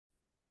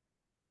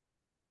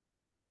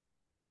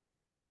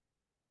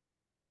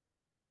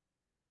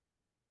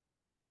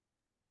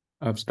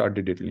I've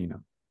started it, Lena.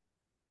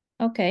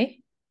 Okay,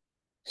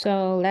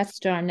 so let's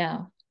start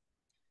now.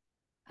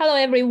 Hello,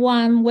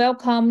 everyone.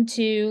 Welcome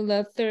to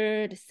the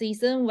third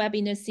season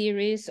webinar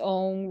series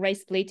on rate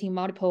splitting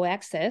multiple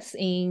access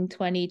in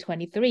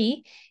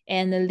 2023.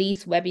 And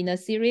this webinar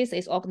series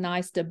is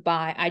organized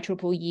by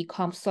IEEE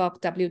ComSoc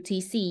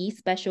WTC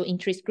Special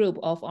Interest Group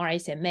of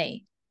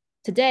RSMA.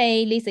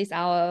 Today, this is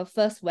our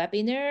first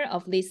webinar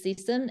of this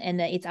season,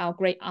 and it's our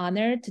great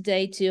honor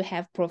today to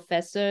have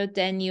Professor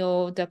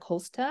Daniel da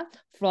Costa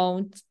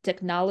from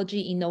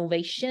Technology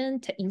Innovation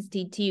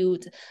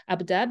Institute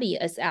Abu Dhabi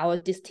as our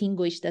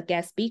distinguished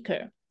guest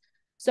speaker.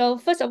 So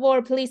first of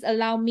all, please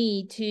allow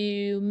me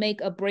to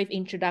make a brief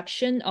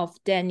introduction of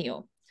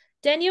Daniel.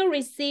 Daniel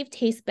received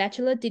his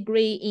bachelor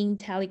degree in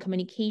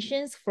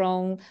telecommunications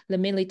from the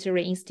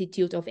Military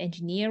Institute of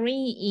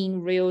Engineering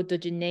in Rio de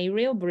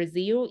Janeiro,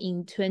 Brazil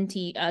in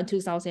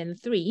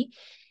 2003.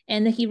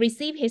 And he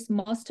received his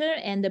master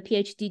and the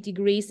PhD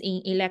degrees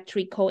in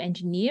electrical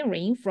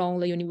engineering from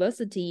the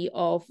University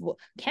of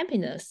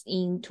Campinas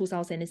in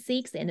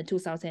 2006 and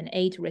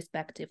 2008,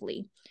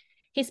 respectively.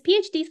 His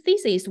PhD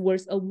thesis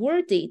was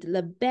awarded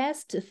the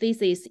best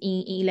thesis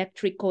in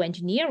electrical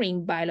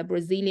engineering by the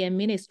Brazilian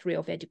Ministry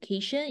of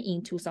Education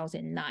in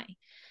 2009.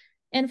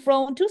 And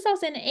from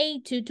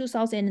 2008 to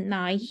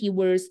 2009, he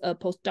was a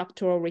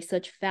postdoctoral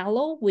research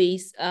fellow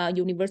with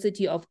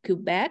University of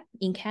Quebec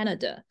in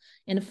Canada.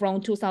 And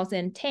from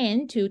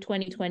 2010 to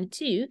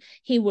 2022,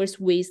 he was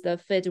with the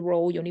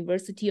Federal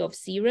University of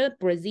Ceará,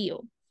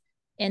 Brazil.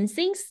 And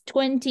since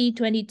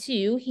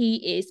 2022,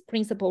 he is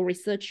principal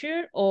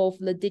researcher of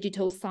the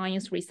Digital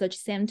Science Research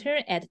Center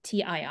at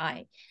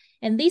TII.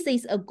 And this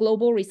is a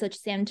global research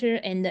center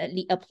and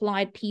the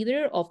applied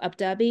pillar of Abu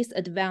Dhabi's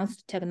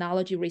Advanced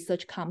Technology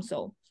Research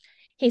Council.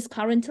 He's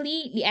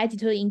currently the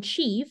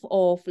editor-in-chief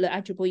of the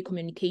IEEE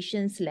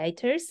Communications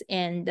Letters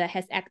and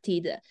has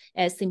acted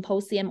as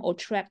symposium or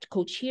track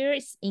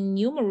co-chairs in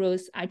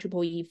numerous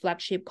IEEE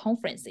flagship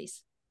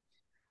conferences.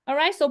 All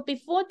right, so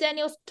before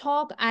Daniel's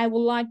talk, I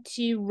would like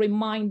to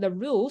remind the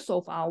rules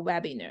of our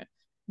webinar.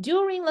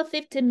 During the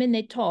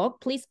 15-minute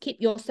talk, please keep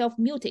yourself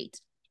muted,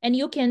 and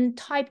you can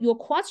type your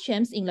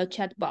questions in the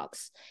chat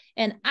box.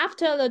 And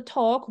after the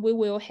talk, we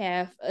will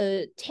have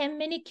a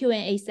 10-minute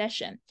Q&A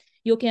session.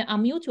 You can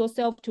unmute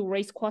yourself to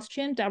raise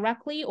questions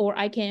directly, or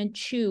I can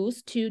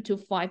choose 2 to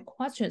 5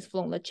 questions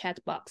from the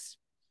chat box.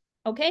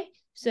 Okay,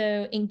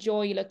 so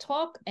enjoy the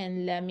talk,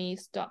 and let me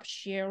stop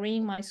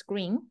sharing my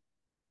screen.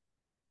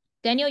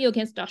 Daniel, you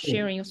can start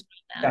sharing your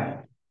screen now.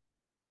 Yeah.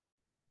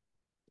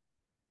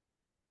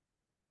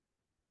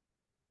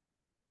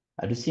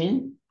 Are you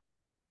seeing?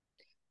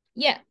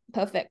 Yeah,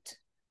 perfect.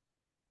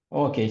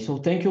 Okay, so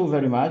thank you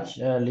very much,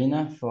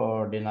 Lina,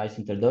 for the nice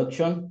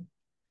introduction.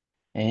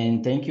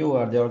 And thank you,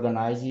 the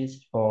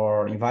organizers,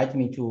 for inviting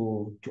me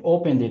to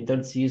open the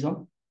third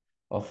season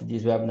of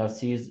this webinar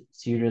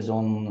series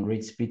on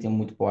rate split and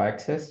multiple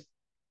access.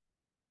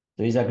 So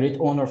it's a great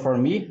honor for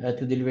me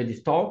to deliver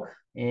this talk.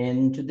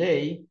 And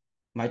today,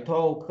 my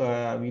talk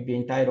will be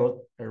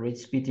entitled Rate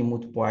Split and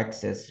Multiple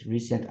Access,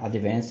 Recent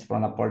Advances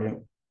from a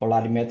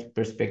Polarimetric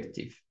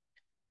Perspective.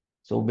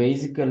 So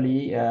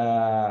basically,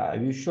 I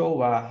will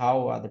show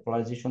how the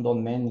polarization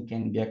domain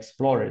can be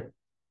explored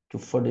to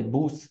further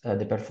boost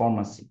the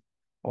performance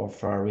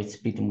of rate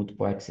split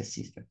multiple access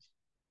systems.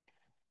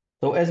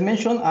 So as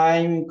mentioned,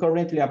 I'm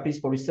currently a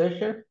principal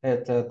researcher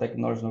at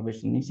Technology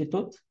Innovation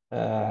Institute,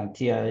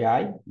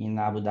 TII in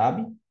Abu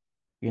Dhabi,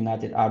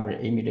 United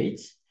Arab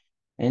Emirates.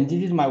 And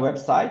this is my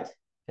website.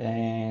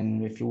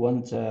 And if you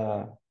want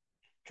to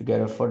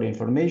get further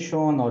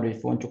information or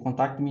if you want to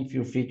contact me,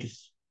 feel free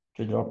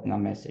to drop in a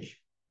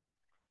message.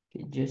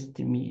 Okay, just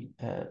give me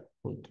a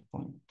good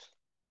point.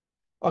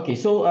 Okay,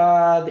 so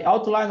the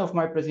outline of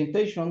my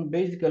presentation,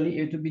 basically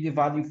it will be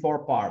divided in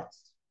 4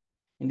 parts.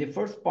 In the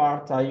first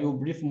part, I will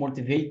briefly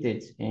motivate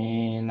it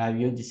and I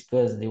will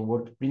discuss the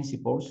work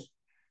principles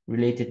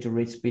related to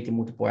rate split and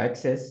multiple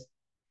access.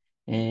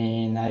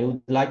 And I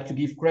would like to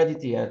give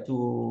credit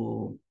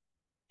to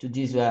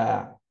this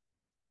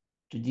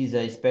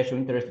special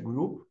interest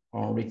group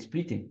on rate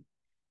splitting,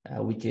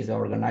 which is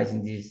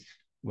organizing this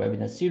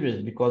webinar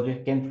series, because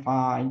we can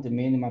find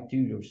many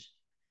materials.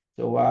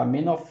 So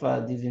many of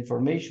these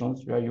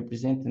informations where you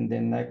present in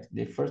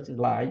the first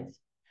slide,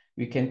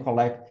 we can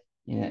collect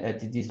at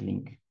this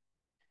link.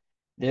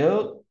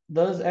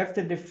 Thus,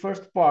 after the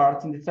first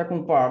part, in the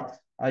second part,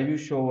 I will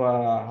show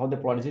how the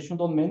polarization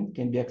domain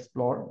can be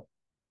explored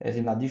as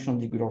an additional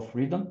degree of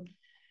freedom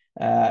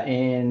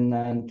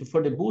and to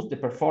further boost the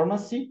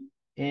performance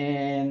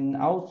and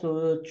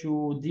also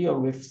to deal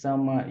with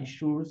some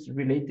issues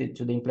related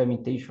to the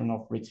implementation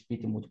of rate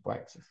split and multiple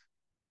access.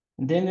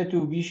 And then it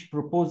will be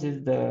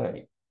proposes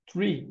the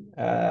 3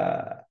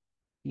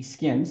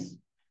 schemes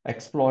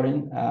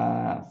exploring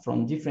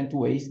from different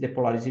ways the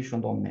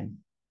polarization domain.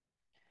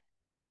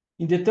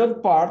 In the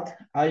third part,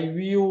 I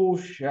will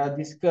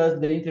discuss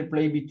the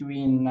interplay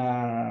between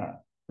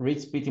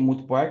rate split and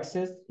multiple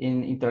access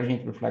in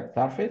intelligent reflect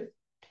surface.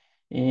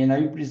 And I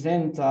will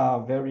present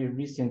a very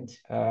recent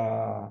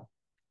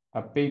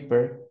a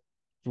paper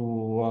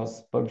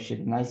was published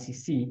in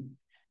ICC,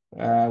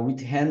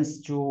 which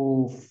aims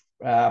to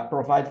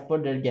provide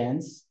further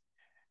gains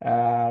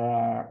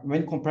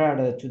when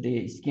compared to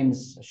the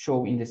schemes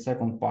shown in the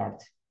second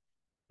part.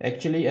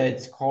 Actually,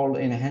 it's called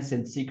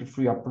enhanced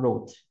secret-free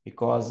approach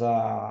because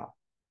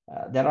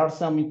there are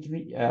some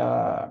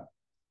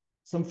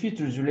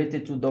features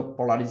related to the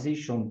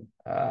polarization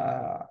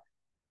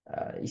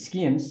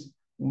schemes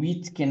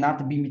which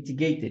cannot be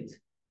mitigated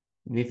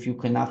if you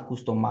cannot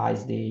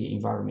customize the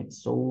environment.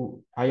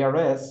 So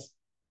IRS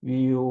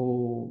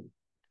will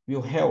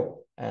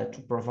help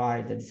to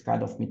provide this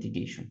kind of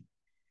mitigation.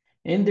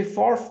 In the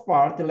fourth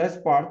part, the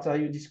last part, I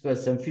will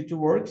discuss some future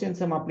works and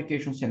some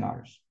application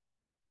scenarios.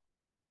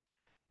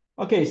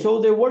 Okay, so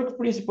the work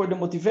principle, the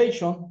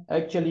motivation,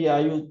 actually,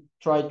 I will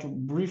try to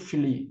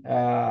briefly,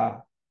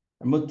 to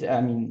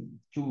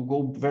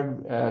go very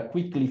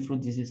quickly through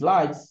these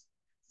slides,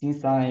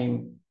 since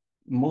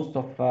most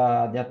of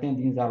the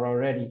attendees are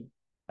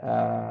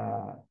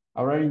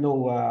already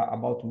know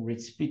about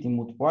rate splitting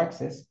multiple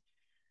access.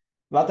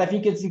 But I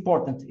think it's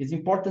important. It's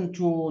important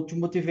to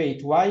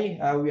motivate why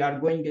we are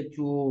going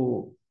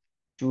to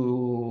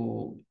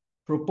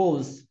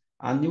propose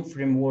a new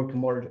framework,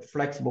 more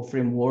flexible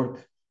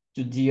framework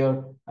to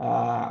deal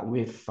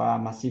with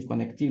massive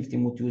connectivity,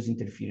 multi-use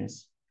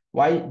interference.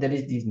 Why there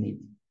is this need?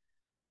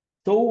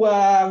 So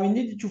we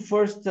need to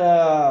first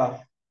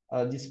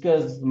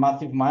discuss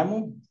massive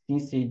MIMO,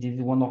 since it is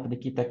one of the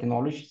key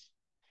technologies.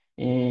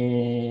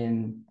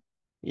 And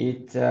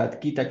it's the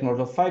key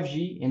technology of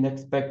 5G and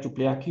expect to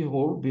play a key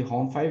role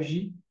beyond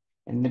 5G.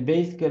 And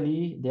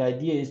basically, the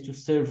idea is to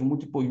serve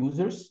multiple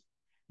users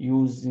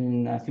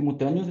using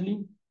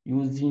simultaneously,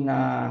 using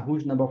a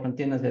huge number of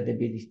antennas at the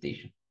base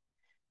station.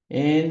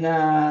 And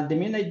the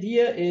main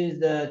idea is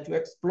to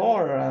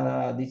explore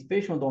the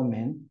spatial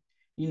domain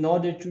in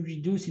order to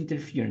reduce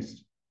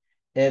interference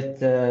at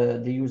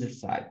the user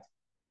side.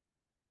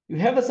 You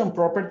have some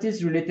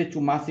properties related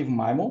to massive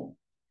MIMO,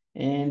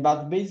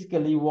 but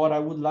basically what I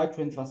would like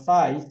to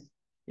emphasize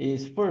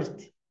is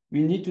first,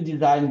 we need to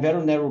design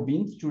very narrow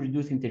beams to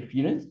reduce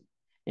interference,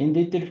 and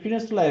the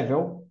interference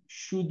level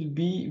should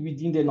be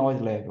within the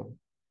noise level.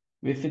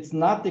 If it's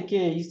not the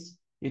case,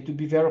 it will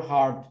be very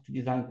hard to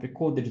design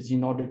precoders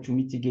in order to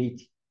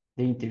mitigate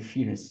the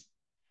interference.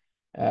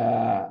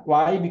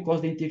 Why?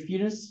 Because the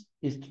interference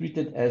is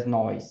treated as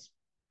noise.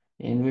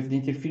 And with the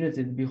interference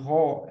is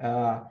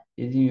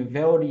in a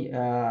very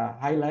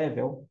high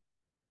level,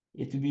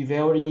 it will be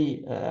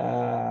very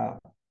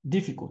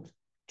difficult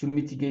to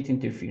mitigate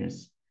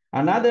interference.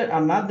 Another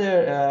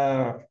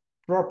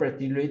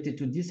property related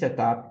to this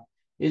setup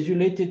is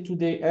related to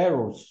the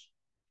errors.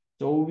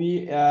 So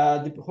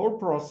the whole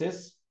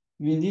process,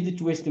 we needed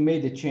to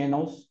estimate the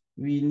channels.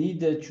 We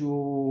needed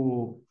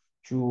to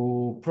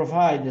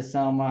provide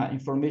some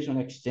information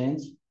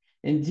exchange,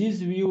 and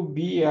this will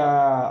be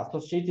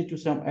associated to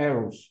some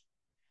errors,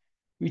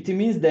 which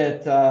means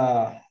that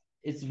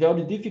it's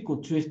very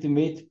difficult to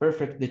estimate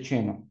perfect the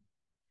channel.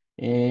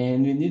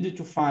 And we needed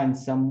to find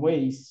some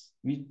ways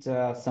with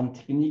some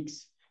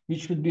techniques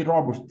which should be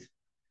robust,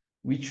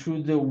 which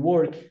should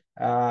work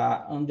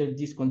under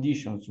these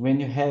conditions. When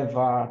you have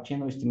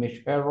channel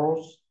estimation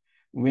errors,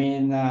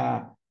 when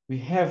we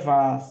have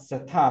a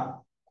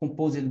setup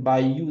composed by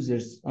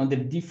users under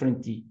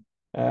different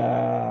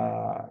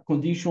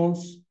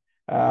conditions,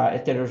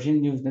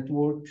 heterogeneous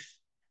networks.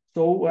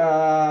 So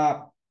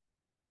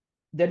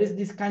there is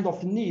this kind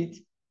of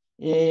need,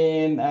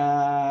 and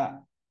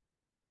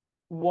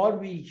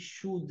what we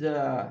should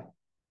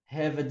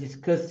have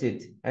discussed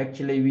it.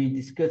 Actually, we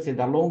discussed it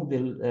along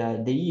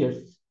the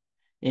years,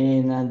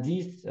 and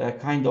these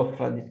kind of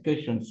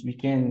discussions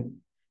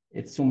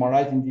it's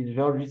summarized in this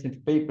very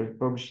recent paper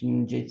published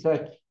in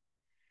JSEC.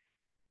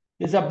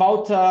 It's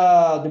about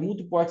the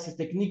multiple access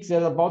techniques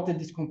and about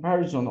this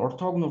comparison,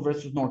 orthogonal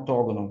versus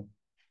non-orthogonal.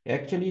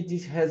 Actually,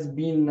 this has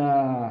been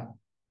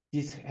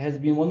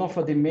one of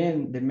the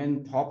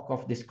main topic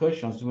of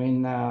discussions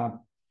when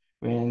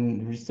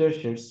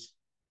researchers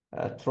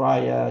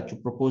try to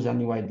propose a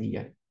new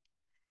idea.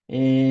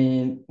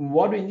 And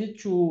what we need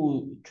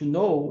to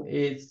know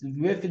is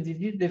whether this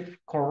is the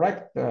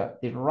correct,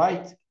 the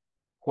right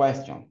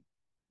question.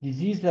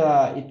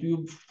 It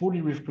will fully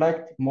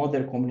reflect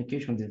modern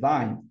communication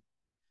design.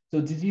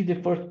 So this is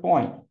the first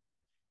point.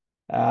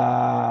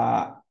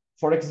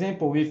 For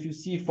example, if you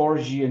see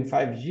 4G and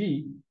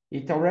 5G,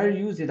 it already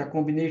uses a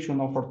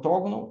combination of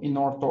orthogonal and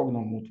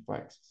orthogonal multiple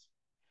access.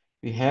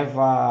 We have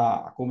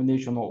a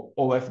combination of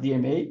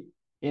OFDMA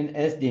and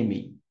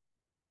SDMA.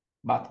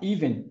 But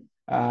even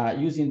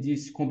using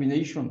this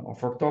combination of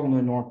orthogonal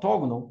and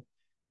orthogonal,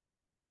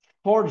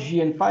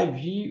 4G and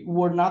 5G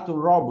were not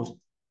robust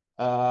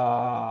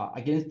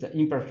against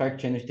imperfect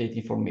channel state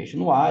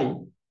information. Why?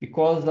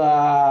 Because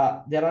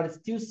there are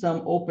still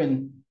some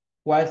open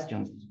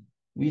questions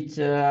which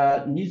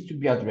needs to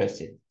be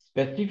addressed,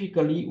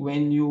 specifically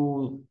when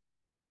you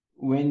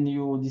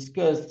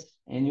discuss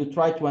and you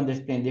try to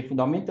understand the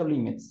fundamental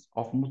limits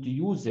of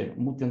multi-user,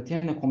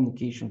 multi-antenna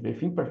communications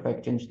with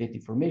imperfect channel state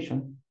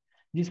information.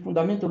 these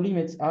fundamental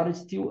limits are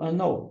still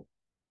unknown.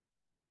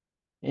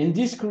 And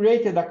this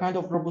created a kind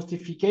of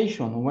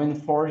robustification when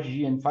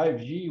 4G and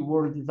 5G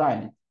were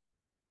designed.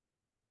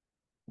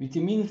 Which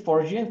means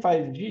 4G and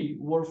 5G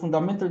were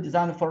fundamentally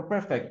designed for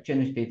perfect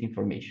channel state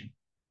information.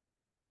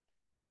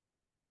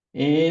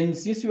 And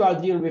since we are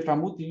dealing with a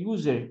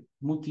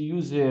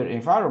multi-user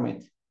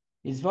environment,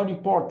 it's very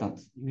important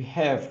we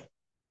have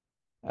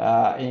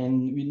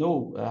and we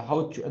know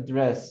how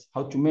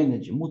to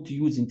manage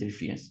multi-use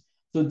interference.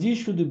 So this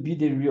should be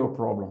the real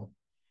problem.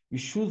 We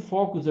should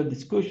focus our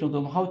discussions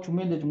on how to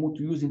manage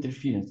multi-use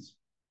interference.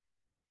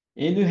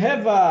 And we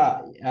have,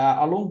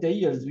 along the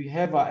years, we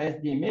have a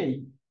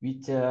SDMA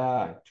which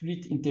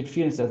treat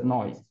interference as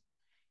noise.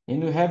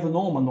 And we have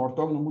NOMAN,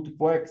 orthogonal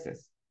multiple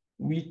access,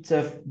 with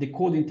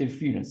decode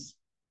interference.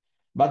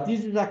 But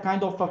this is a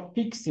kind of a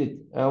fixed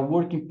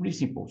working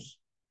principles.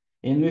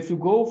 And if you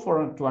go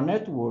to a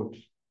network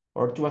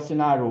or to a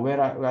scenario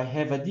where I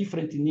have a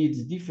different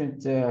needs,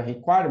 different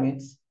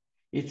requirements,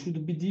 it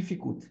should be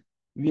difficult.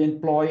 We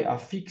employ a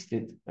fixed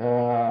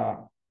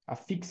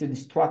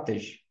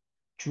strategy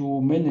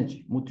to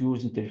manage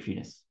multi-use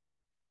interference.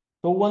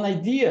 So one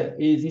idea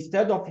is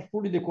instead of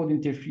fully decode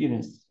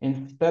interference,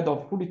 instead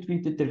of fully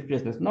treat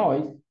interference as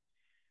noise,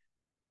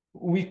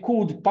 we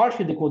could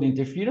partially decode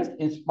interference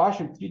and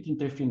partially treat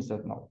interference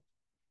as noise,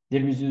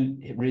 the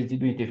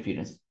residual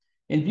interference.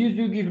 And this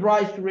will give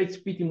rise to rate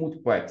splitting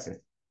multiple access.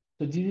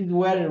 So this is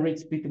where rate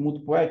splitting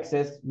multiple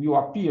access will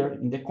appear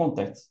in the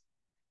context.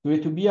 So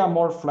it will be a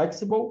more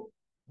flexible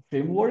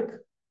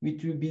framework,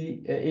 which will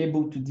be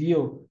able to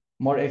deal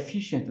more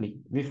efficiently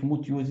with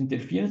multi-use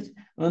interference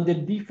under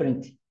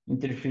different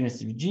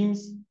interference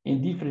regimes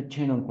and different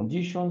channel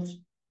conditions.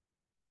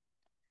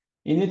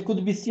 And it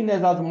could be seen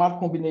as a smart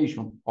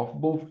combination of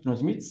both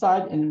transmit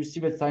side and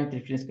receiver side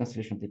interference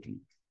cancellation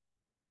techniques.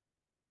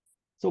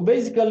 So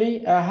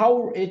basically,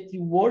 how it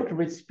works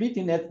with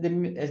splitting, as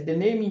the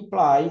name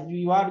implies,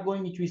 we are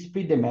going to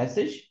split the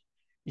message,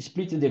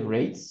 split the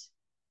rates,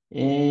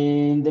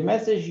 and the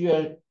message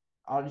you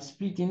are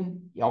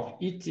splitting of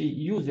each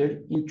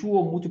user into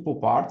multiple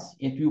parts,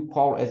 and we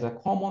call as a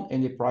common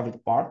and a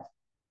private part.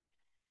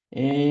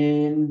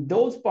 And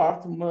those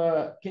parts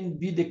can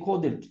be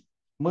decoded,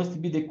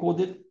 must be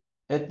decoded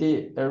at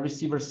the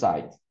receiver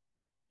side.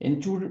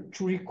 And to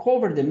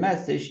recover the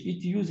message,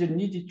 each user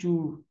needed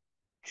to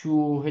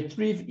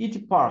retrieve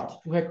each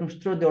part to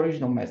reconstruct the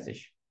original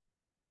message.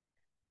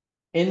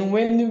 And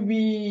when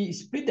we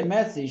split the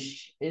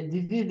message, this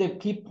is the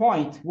key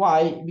point.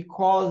 Why?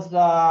 Because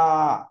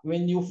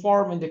when you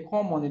form in the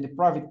common and the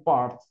private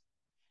part,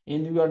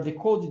 and you are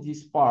decoding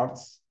these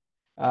parts,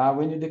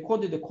 when you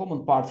decode the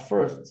common part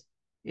first,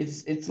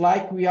 it's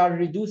like we are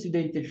reducing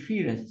the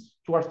interference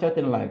to a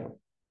certain level.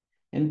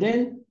 And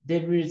then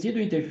the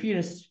residual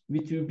interference,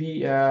 which will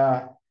be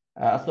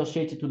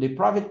associated to the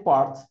private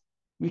part,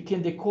 we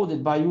can decode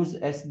it by use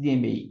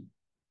SDMA.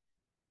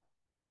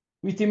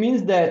 Which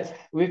means that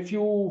if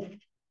you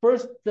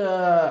first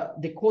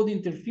decode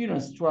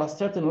interference to a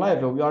certain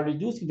level, we are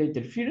reducing the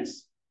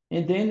interference,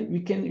 and then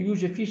we can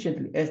use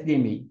efficiently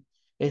SDMA.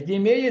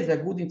 SDMA is a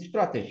good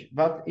strategy,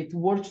 but it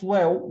works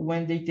well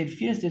when the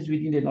interference is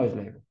within the noise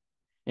level.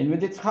 And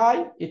when it's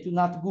high, it's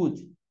not good.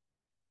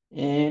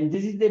 And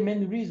this is the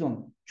main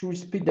reason to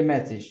split the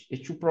message,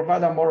 is to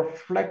provide a more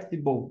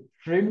flexible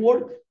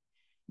framework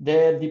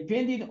that,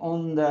 depending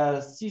on the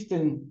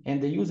system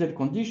and the user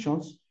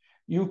conditions,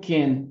 you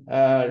can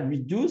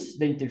reduce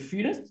the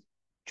interference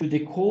to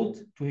decode,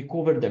 to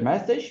recover the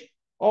message,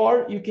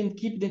 or you can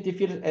keep the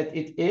interference as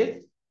it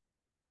is,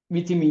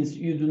 which means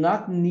you do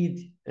not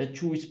need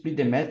to split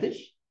the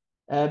message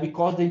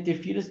because the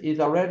interference is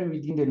already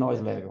within the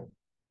noise level.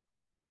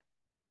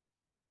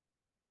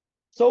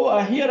 So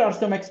here are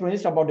some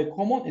explanations about the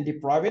common and the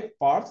private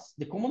parts.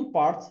 The common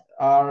parts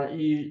are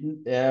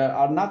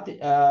not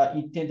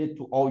intended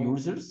to all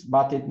users,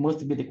 but it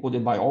must be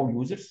decoded by all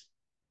users.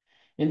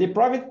 And the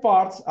private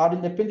parts are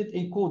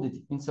independently encoded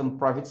in some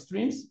private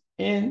streams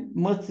and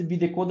must be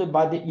decoded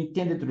by the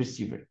intended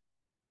receiver.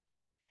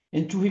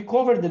 And to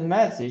recover the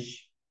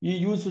message, you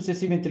use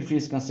successive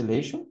interference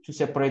cancellation to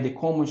separate the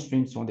common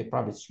streams from the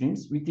private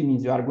streams, which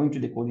means you are going to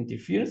decode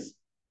interference.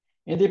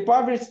 And the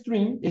private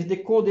stream is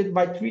decoded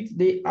by treating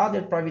the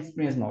other private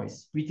stream as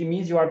noise, which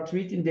means you are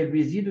treating the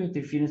residual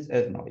interference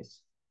as noise.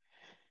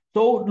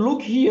 So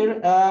look here,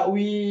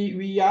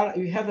 we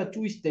have a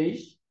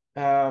two-stage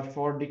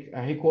for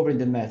recovering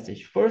the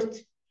message.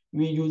 First,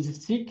 we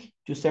use SIG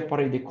to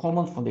separate the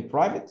common from the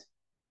private,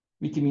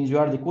 which means you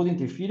are decoding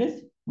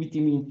interference, which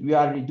means we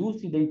are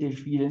reducing the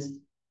interference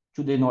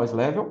to the noise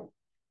level.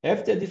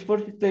 After this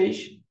first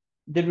stage,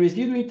 the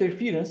residual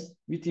interference,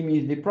 which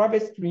means the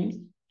private streams,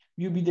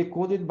 will be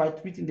decoded by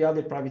treating the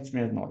other private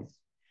stream as noise.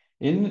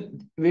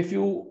 And if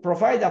you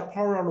provide a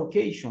power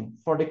allocation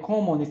for the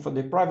common and for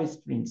the private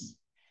streams,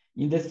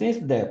 in the sense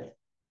that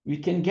we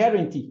can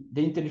guarantee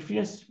the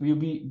interference will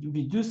be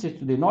reduced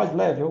to the noise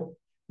level,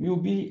 we will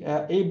be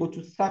able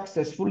to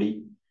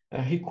successfully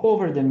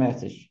recover the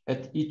message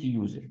at each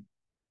user.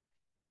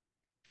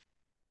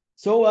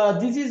 So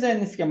this is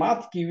an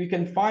schematic you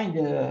can find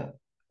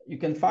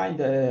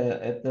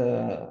at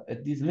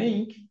this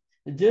link,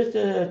 just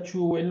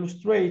to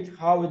illustrate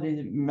how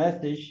the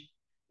message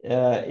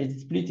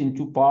is split in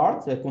two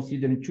parts,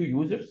 considering two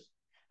users.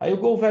 I will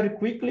go very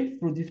quickly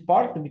through this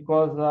part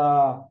because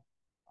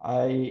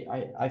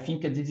I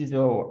think this is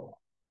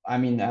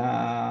already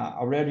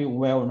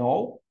well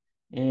known.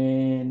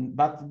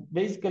 But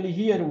basically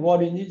here,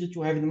 what you need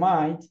to have in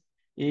mind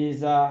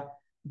is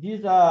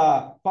this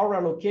power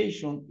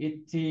allocation.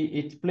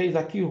 It plays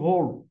a key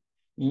role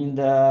in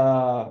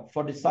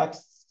for the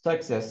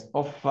success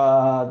of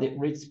the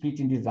rate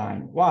splitting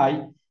design.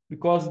 Why?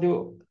 Because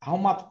how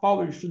much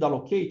power you should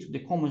allocate to the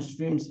common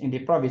streams and the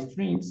private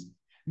streams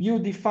will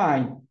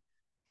define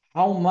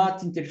how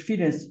much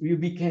interference will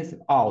be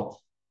canceled out.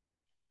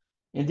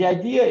 And the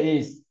idea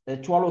is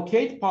to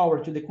allocate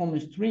power to the common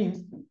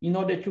streams in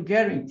order to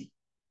guarantee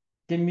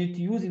the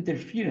multi-use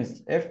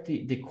interference after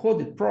the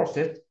coded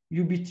process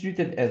will be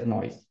treated as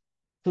noise.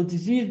 So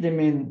this is the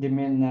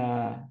main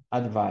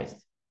advice.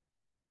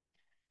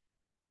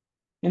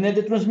 And at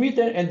the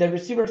transmitter and the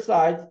receiver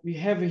side, we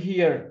have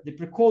here the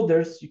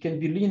precoders. You can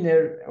be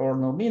linear or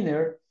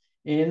non-linear.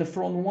 And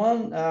from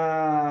one,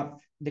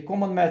 the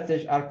common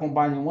message are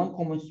combined in one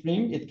common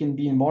stream. It can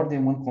be in more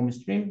than one common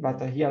stream,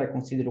 but here I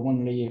consider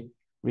one layer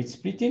rate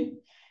splitting.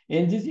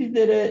 And this is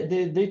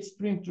the data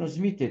stream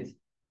transmitted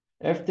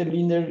after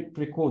linear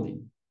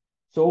precoding.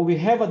 So we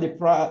have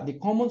the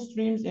common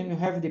streams and we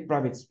have the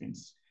private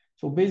streams.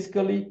 So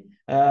basically,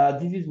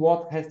 this is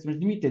what has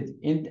transmitted.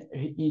 And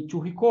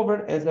to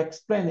recover, as I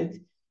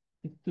explained,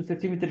 to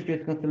sensitivity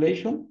interface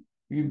cancellation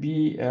will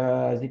be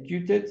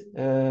executed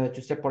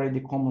to separate the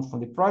common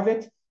from the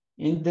private.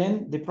 And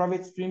then the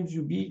private streams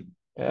will be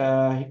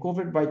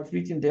recovered by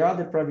treating the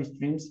other private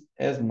streams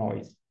as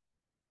noise.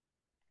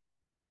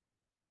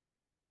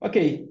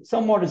 Okay,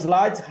 some more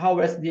slides, how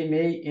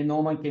SDMA and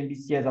NOMA can be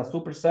seen as a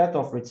superset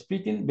of rate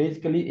splitting.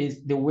 Basically,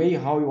 is the way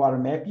how you are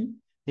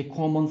mapping the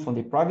common from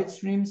the private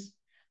streams.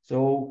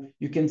 So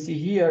you can see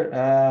here,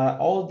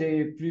 all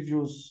the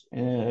previous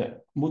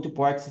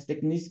multiple access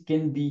techniques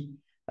can be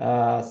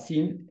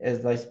seen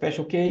as a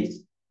special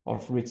case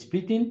of rate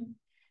splitting.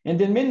 And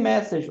the main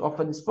message of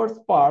this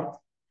first part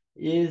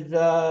is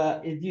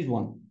this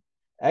one.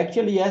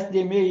 Actually,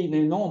 SDMA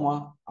and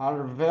NOMA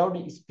are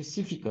very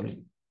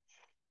specifically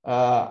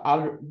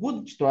are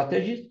good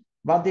strategies,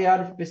 but they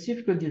are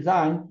specifically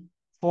designed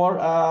for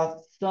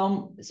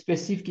some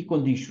specific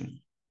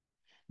conditions.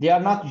 They are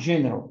not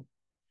general.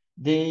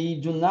 They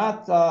do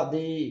not,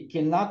 they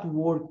cannot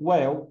work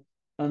well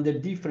under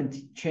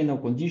different channel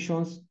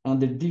conditions,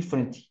 under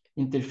different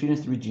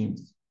interference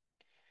regimes,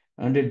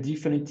 under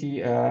different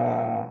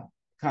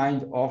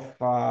kind of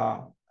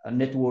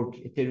network,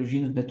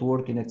 heterogeneous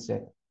networking,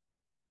 etc.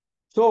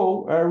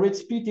 So rate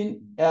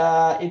splitting,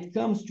 it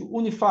comes to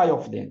unify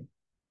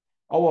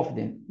all of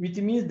them, which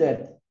means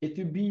that it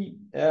can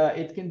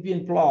be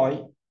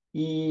employed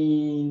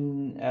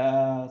in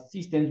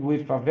systems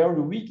with a very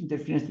weak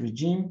interference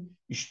regime,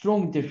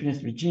 strong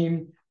interference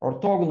regime,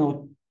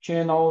 orthogonal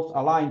channels,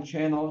 aligned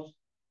channels.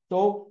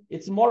 So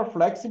it's more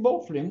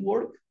flexible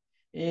framework,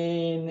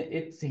 and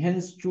it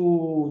tends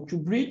to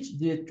bridge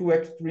the two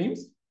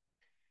extremes.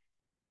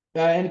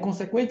 And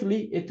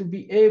consequently, it will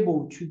be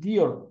able to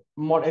deal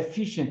more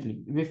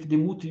efficiently with the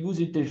multi-use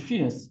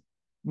interference,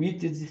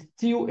 which is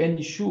still an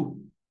issue,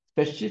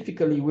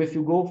 specifically if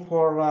you go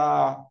for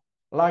a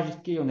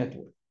large-scale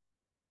network.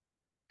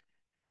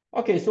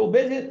 Okay, so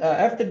basically,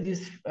 after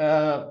this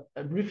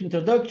brief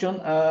introduction,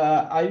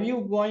 I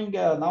will going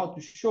now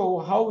to show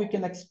how we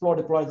can explore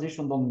the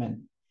polarization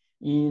domain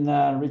in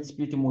rate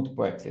splitting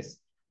multiple access.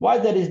 Why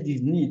there is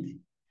this need?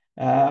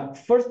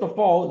 First of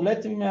all,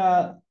 let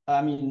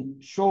me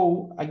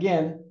show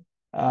again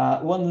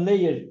one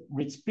layer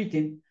rate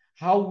splitting,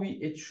 how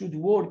it should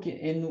work,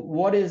 and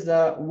what is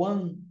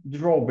one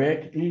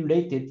drawback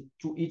related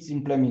to its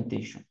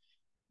implementation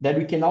that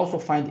we can also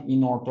find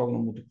in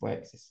orthogonal multiple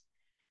access.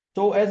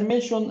 So as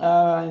mentioned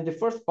in the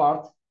first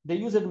part, the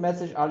user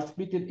message are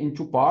split in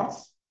two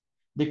parts,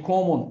 the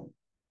common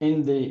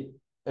and the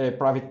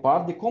private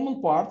part. The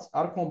common parts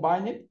are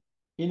combined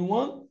in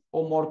one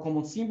or more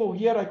common symbol.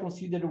 Here I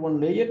consider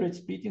one layer rate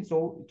splitting,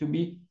 so to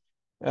be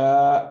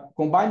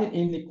combined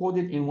and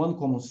encoded in one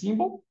common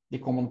symbol, the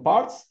common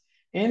parts,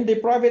 and the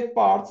private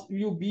parts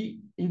will be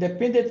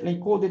independently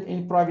encoded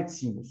in private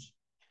symbols.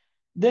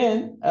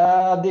 Then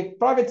the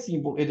private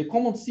symbol and the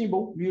common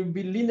symbol will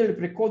be linearly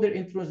precoded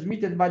and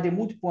transmitted by the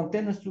multiple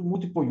antennas to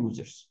multiple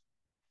users.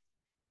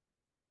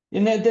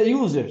 And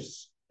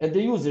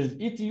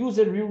each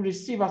user will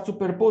receive a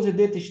superposed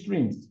data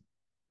streams.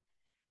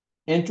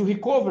 And to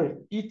recover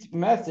each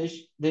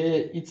message,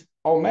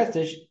 our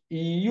message, the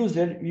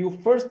user will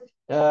first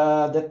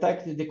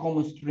detect the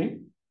common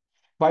stream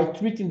by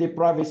treating the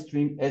private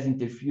stream as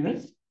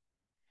interference.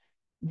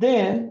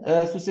 Then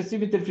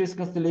successive interference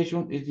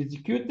cancellation is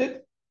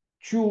executed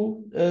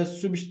to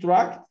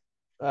subtract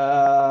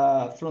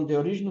from the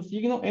original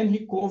signal and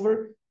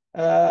recover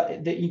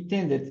the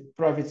intended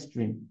private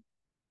stream.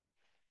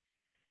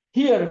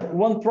 Here,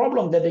 one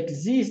problem that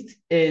exists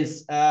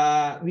is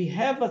we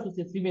have a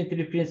successive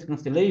interference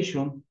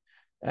cancellation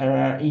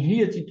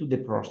inherited to the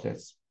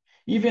process.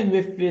 Even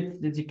if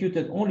it's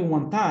executed only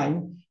one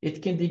time,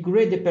 it can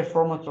degrade the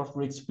performance of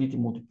rate split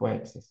multiple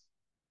access.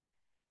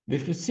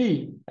 If you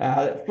see,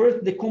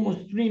 first, the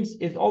common streams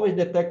is always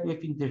detected with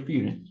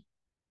interference.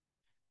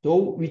 So,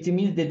 which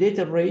means the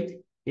data rate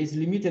is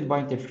limited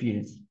by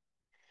interference.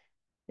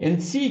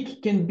 And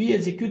SIG can be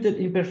executed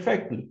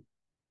imperfectly,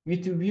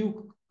 which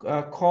will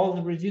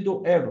cause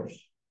residual errors.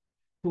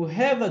 To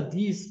have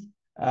this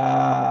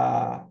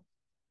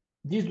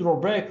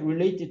drawback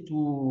related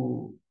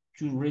to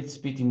rate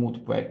splitting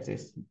multiple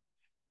access,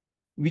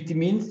 which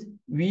means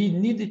we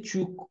need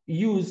to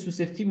use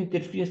successive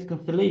interference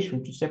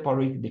cancellation to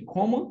separate the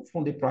common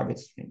from the private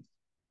streams.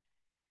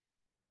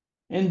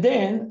 And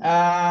then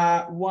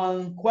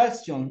one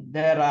question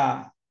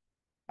that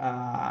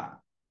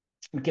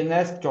we can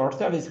ask to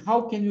ourselves is,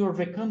 how can you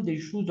overcome the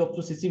issues of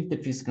successive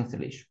interference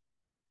cancellation?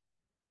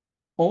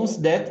 Once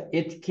that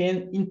it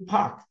can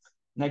impact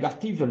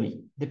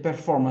negatively the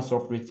performance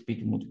of rate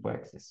split multiple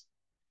access.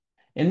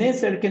 An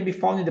answer can be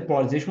found in the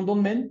polarization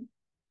domain,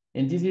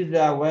 and this is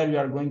where we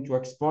are going to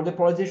explore the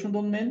polarization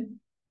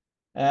domain.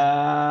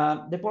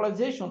 The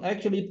polarization,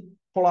 actually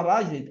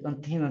polarized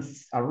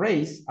antennas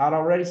arrays are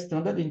already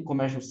standard in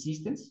commercial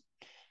systems,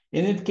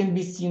 and it can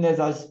be seen as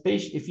a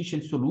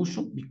space-efficient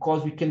solution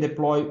because we can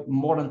deploy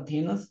more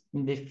antennas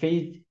in the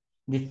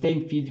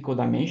same physical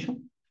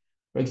dimension.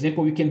 For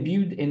example, we can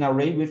build an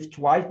array with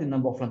twice the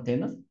number of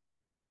antennas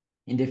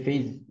in the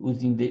phase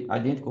using the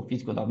identical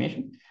physical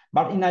dimension.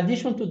 But in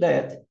addition to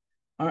that,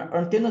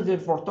 antennas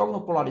with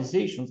orthogonal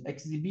polarizations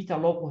exhibit a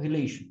local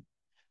relation,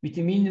 which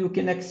means we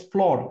can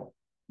explore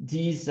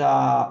this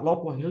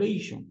local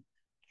relation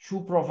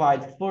to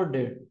provide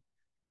further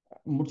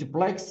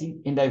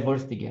multiplexing and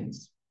diversity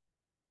gains.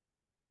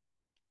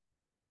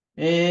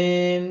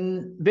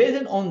 And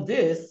based on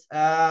this,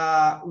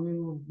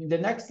 in the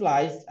next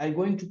slides, I'm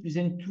going to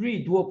present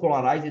 3 dual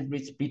polarized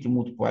rate split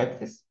multiple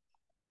access,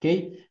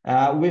 okay,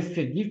 with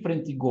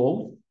different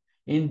goals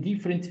and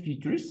different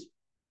features.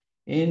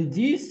 And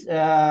these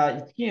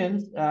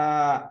schemes,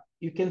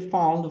 you can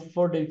find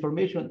further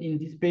information in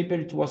this paper.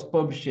 It was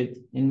published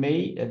in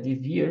May this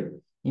year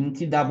in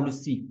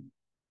TWC.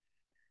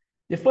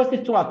 The first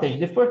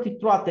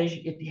strategy,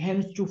 it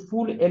aims to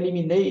fully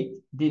eliminate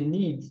the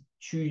need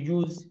to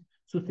use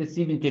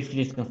successive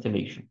interference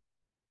cancellation.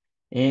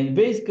 And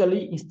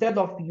basically, instead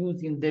of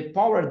using the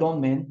power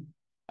domain,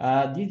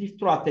 this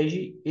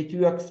strategy, it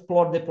will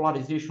explore the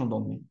polarization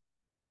domain.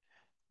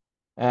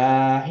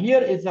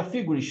 Here is a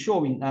figure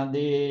showing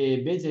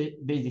the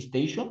base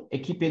station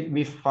equipped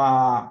with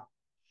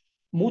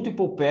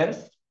multiple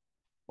pairs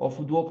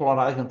of dual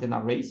polarized antenna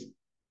arrays,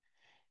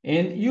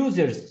 and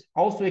users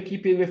also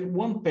equipped with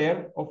one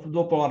pair of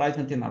dual polarized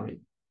antenna array.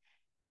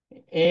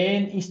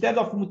 And instead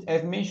of,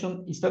 as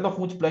mentioned, instead of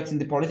multiplexing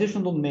the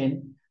polarization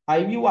domain,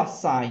 I will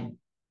assign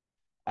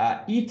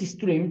each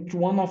stream to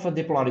one of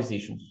the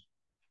polarizations.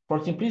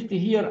 For simplicity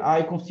here,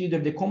 I consider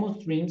the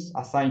common streams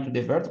assigned to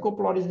the vertical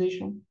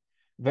polarization,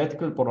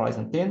 vertical polarized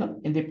antenna,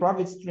 and the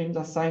private streams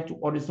assigned to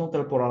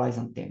horizontal polarized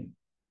antenna.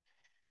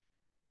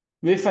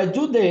 If I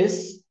do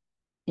this,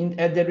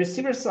 at the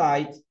receiver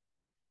side,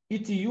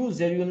 each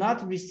user will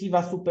not receive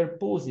a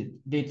superposed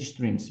data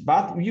streams,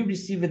 but will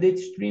receive data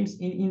streams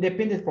in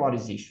independent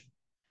polarization,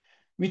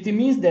 which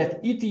means that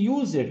each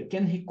user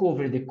can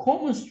recover the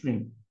common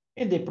stream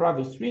and the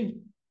private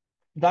stream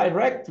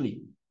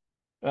directly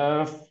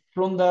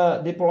from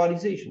the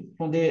polarization,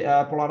 from the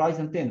polarized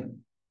antenna,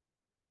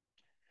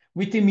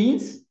 which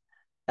means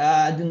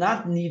do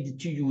not need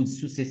to use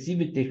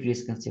successive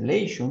interference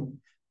cancellation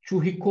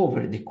to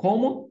recover the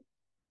common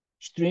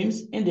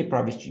streams and the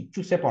private stream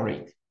to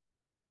separate.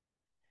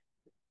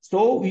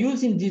 So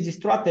using this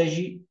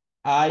strategy,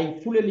 I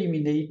fully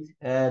eliminate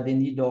the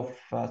need of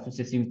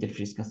successive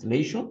interference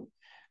cancellation.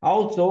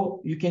 Also,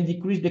 you can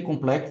decrease the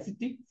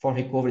complexity for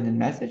recovering the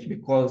message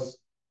because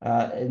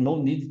no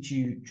need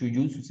to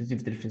use successive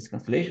interference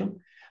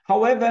cancellation.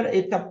 However,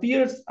 it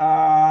appears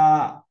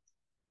an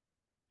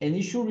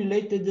issue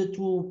related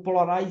to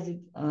polarized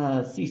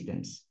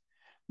systems,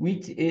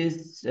 which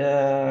is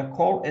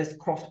called as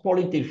cross-pole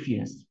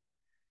interference,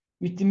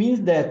 which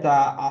means that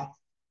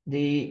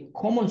the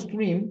common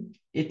stream,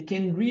 it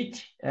can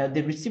reach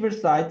the receiver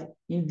side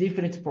in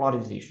different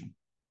polarization.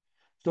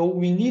 So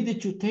we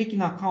need to take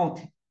into account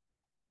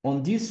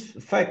on this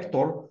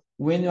factor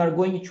when you are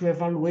going to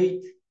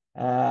evaluate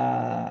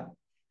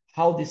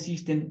how the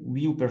system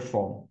will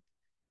perform.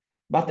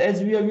 But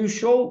as we will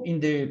show in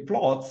the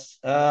plots,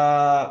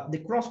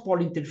 the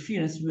cross-pole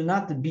interference will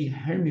not be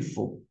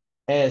harmful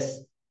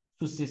as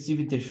successive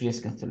interference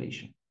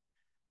cancellation.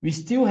 We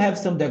still have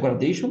some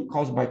degradation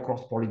caused by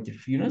cross-pole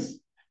interference,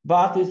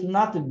 but it will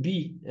not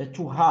be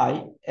too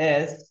high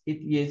as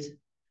it is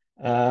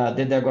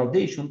the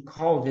degradation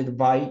caused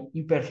by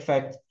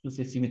imperfect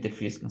successive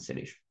interference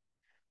cancellation.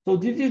 So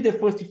this is the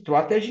first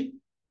strategy.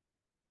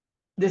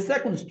 The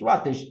second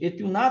strategy,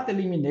 it will not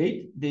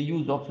eliminate the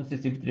use of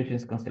successive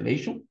interference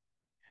cancellation,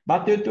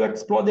 but to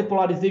explore the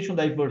polarization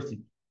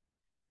diversity,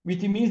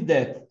 which means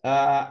that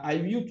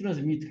I will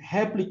transmit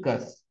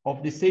replicas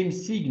of the same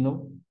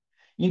signal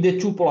in the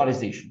two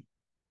polarization.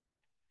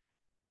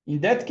 In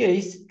that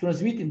case,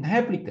 transmitting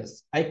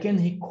replicas, I can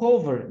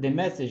recover the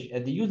message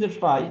at the user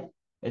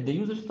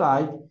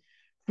side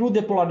through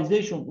the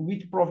polarization,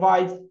 which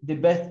provides the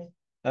best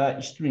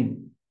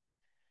stream.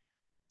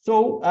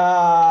 So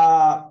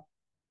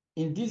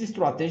in this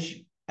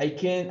strategy, I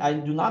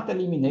do not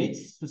eliminate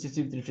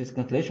successive three-phase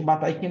cancellation,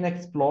 but I can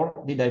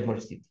explore the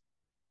diversity.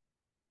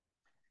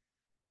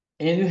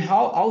 And we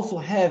also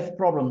have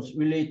problems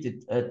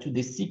related to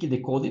the SIG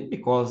decoding,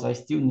 because I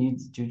still need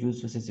to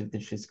use successive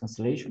three-phase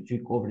cancellation to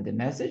recover the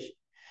message.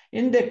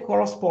 And the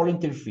cross-pole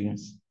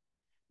interference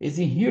is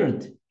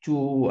inherent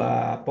to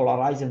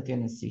polarized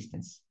antenna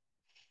systems.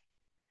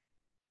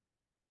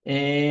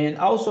 And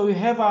also we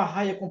have a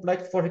higher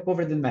complexity for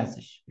recovering the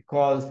message,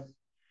 because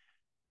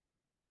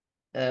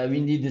we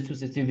need the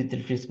successive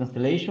three-phase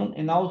cancellation,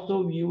 and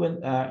also you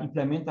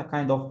implement a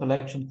kind of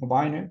selection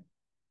combiner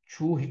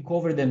to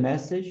recover the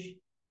message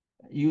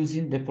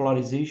using the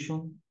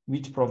polarization,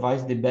 which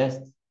provides the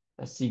best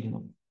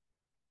signal.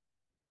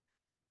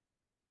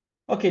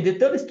 Okay, the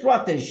third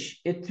strategy,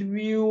 it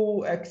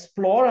will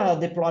explore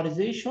the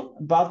polarization,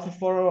 but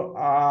for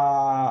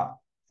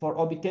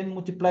obtain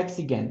multiplex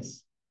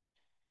gains.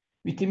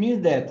 Which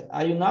means that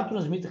I will not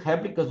transmit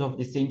replicas of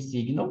the same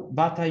signal,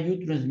 but I will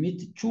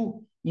transmit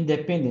two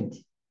independent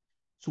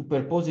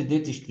superposed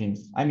data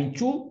streams. I mean,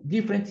 two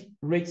different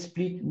rate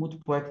split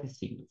multiplex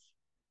signals.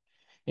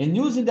 And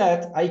using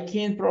that, I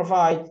can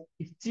provide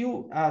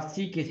still a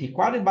SIG is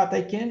required, but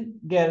I can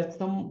get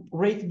some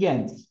rate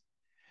gains.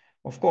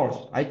 Of course,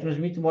 I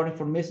transmit more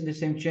information in the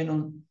same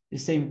channel at the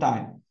same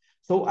time.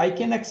 So I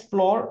can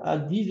explore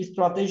this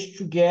strategy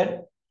to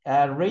get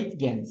rate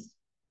gains.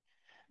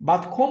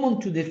 But common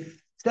to the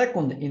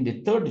second and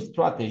the third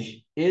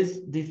strategy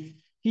is the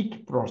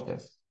SIG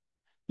process,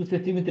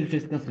 successive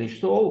three-phase cancellation.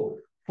 So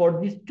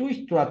for these two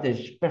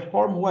strategies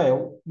perform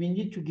well, we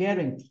need to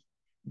guarantee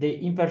the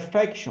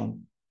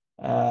imperfection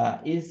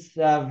is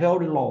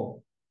very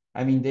low.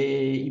 I mean,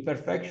 the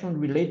imperfection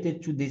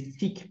related to the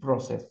SIG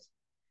process.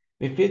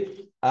 If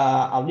it's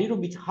a little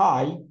bit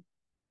high,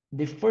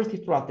 the first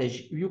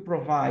strategy will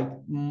provide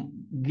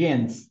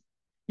gains,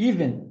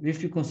 even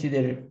if you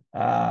consider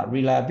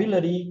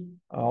reliability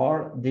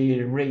or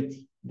the rate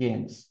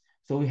gains.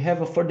 So we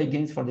have a further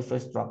gains for the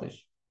first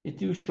strategy. It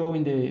will show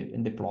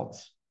in the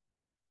plots.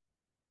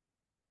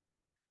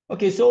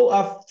 Okay, so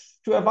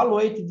to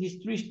evaluate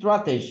these three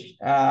strategies,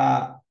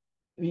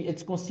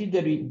 it's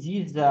considering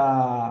this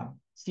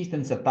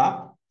system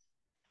setup.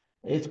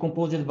 It's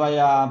composed by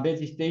a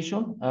base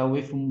station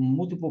with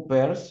multiple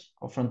pairs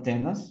of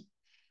antennas,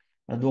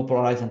 dual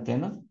polarized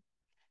antennas,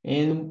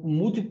 and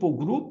multiple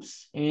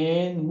groups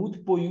and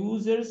multiple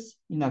users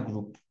in a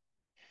group.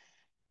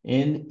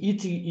 And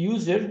each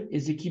user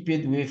is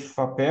equipped with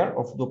a pair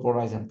of dual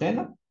polarized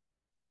antenna.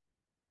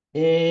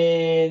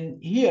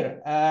 And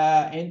here,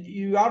 and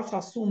you also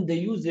assume the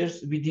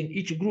users within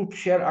each group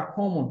share a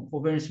common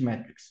covariance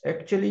matrix.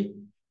 Actually,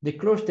 the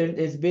cluster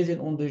is based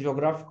on the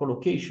geographical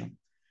location.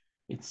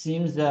 It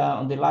seems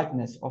on the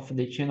likeness of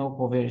the channel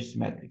covariance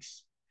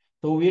matrix.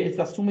 So it's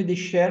assumed they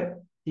share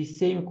the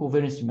same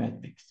covariance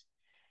matrix.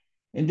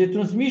 And the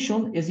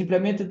transmission is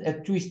implemented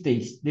at two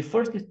stages. The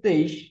first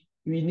stage,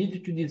 we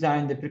need to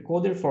design the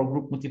precoder for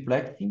group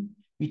multiplexing,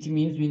 which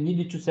means we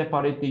need to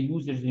separate the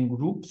users in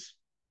groups.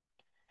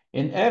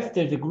 And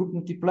after the group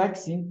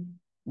multiplexing,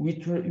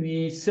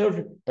 we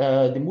serve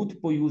the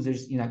multiple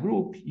users in a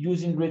group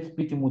using rate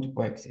split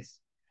multiplexes.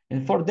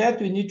 And for that,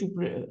 we need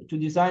to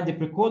design the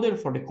precoder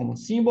for the common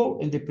symbol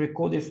and the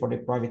precoder for the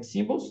private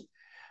symbols.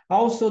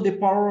 Also, the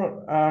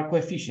power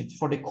coefficient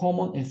for the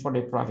common and for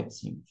the private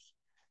symbols.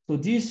 So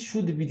this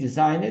should be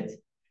designed,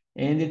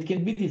 and it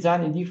can be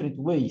designed in different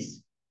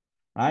ways,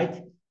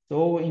 right?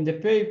 So in the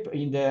paper,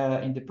 in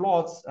the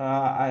plots,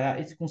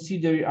 it's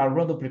considered a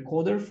random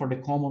precoder for the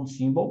common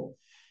symbol,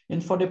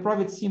 and for the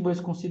private symbol,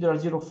 it's considered a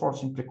zero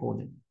forcing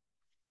precoder.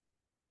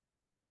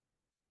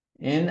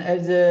 And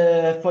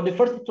as for the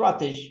first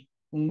strategy,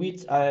 in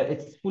which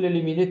it's fully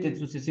eliminated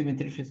successive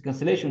three-phase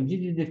cancellation, this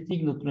is the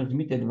signal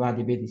transmitted by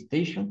the base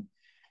station.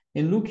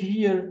 And look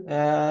here,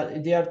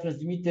 they are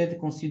transmitted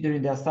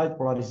considering their side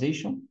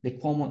polarization, the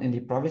common and the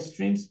private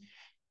streams.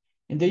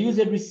 And the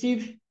user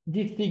receives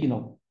this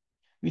signal,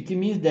 which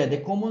means that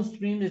the common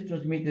stream is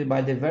transmitted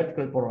by the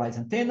vertical polarized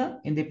antenna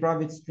and the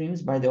private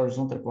streams by the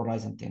horizontal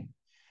polarized antenna.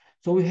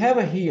 So we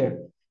have here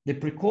the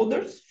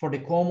precoders for the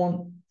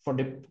common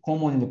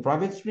and the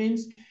private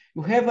streams.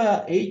 You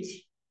have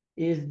H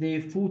is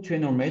the full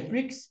channel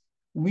matrix,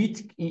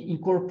 which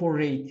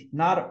incorporate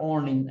not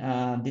only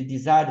the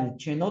desired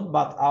channel,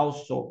 but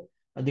also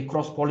the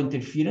cross-pole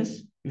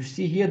interference. You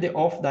see here the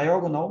off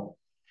diagonal,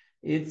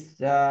 it's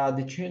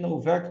the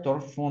channel vector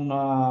from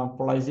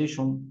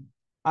polarization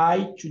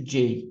I to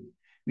J,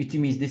 which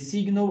means the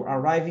signal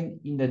arriving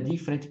in the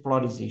different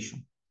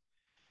polarization.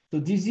 So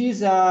this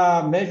is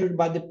measured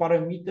by the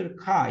parameter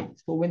chi.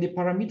 So when the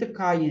parameter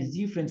chi is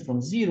different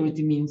from 0, it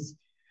means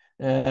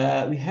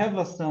we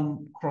have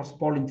some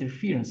cross-pole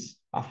interference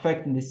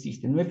affecting the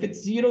system. If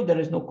it's 0, there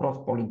is no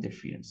cross-pole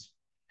interference.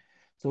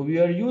 So we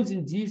are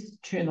using this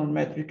channel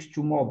metrics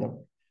to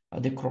model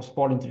the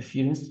cross-pole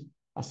interference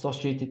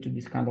associated to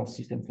this kind of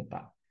system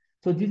setup.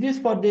 So this is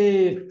for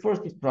the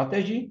first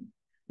strategy,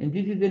 and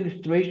this is the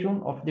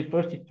illustration of the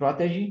first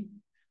strategy,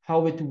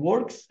 how it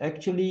works.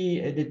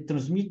 Actually, the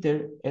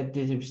transmitter and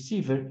the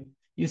receiver,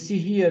 you see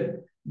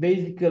here,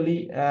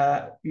 basically,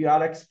 we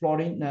are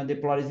exploring the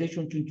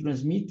polarization to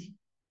transmit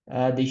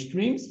the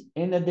streams,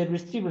 and at the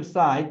receiver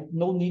side,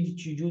 no need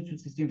to use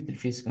successive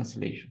interface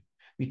cancellation.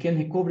 We can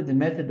recover the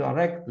method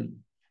directly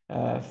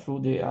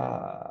through the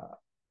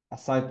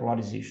side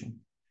polarization.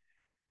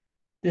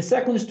 The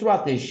second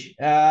strategy,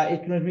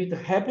 it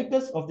transmits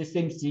replicas of the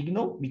same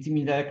signal, which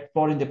means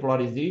exploring the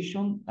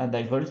polarization and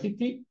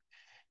diversity.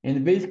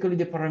 And basically,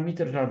 the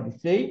parameters are the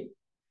same.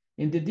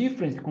 And the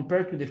difference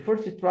compared to the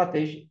first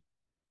strategy,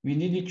 we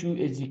needed to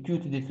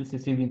execute the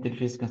successive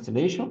interface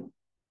cancellation.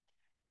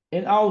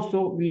 And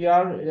also, we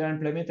are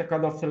implementing a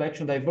kind of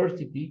selection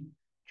diversity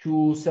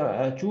to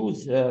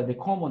choose the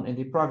common and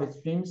the private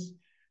streams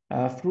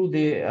through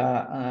the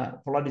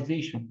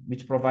polarization,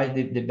 which provides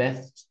the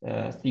best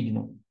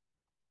signal.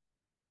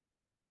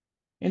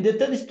 In the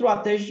third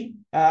strategy,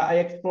 I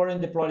explore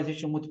the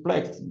polarization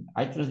multiplexing.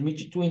 I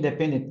transmit two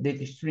independent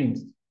data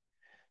streams.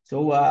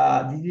 So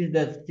this is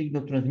the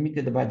signal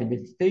transmitted by the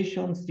base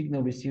station,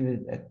 signal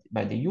received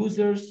by the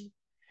users.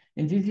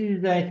 And this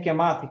is the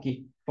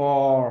schematic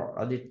for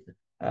the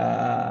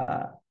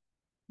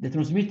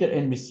transmitter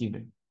and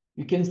receiver.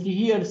 You can see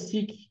here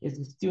SIG is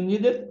still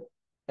needed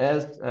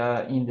as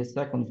in the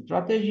second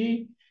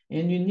strategy,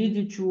 and you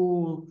need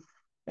to,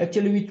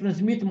 actually we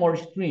transmit more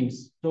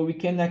streams, so we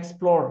can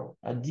explore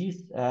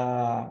this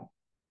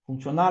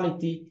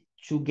functionality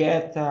to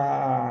get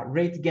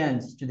rate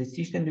gains to the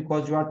system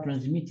because you are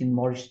transmitting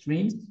more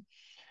streams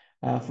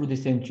through the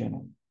same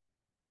channel.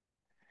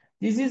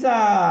 This is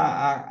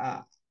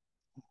a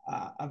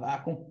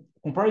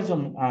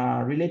comparison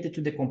related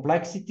to the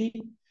complexity.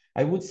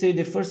 I would say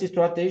the first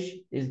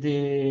strategy is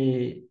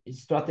the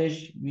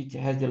strategy which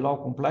has the low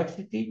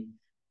complexity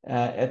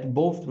at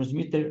both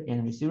transmitter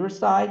and receiver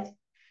side.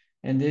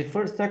 And the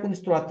second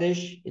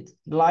strategy, it's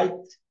light,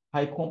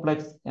 high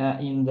complex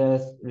in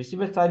the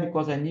receiver side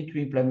because I need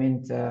to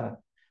implement a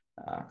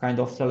kind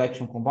of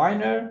selection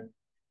combiner.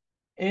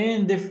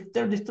 And the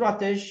third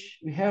strategy,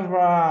 we have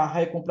a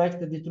high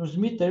complexity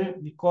transmitter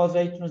because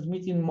I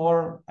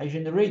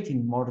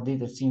generating more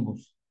data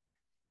symbols.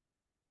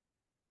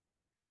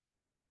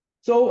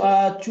 So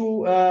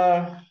to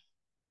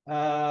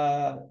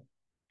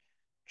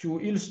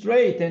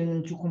illustrate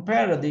and to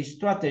compare the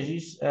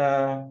strategies,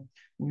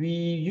 we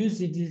use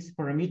these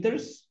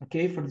parameters,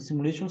 okay, for the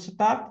simulation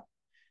setup.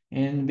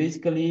 And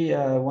basically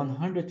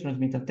 100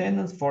 transmit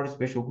antennas, 4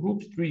 special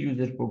groups, 3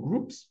 users per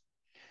groups.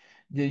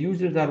 The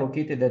users are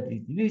located at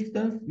this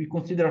distance. We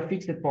consider a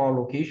fixed power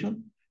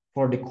location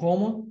for the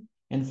common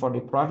and for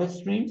the private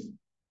streams.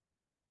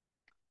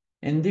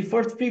 And the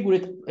first figure,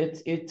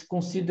 it's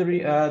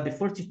considering the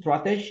first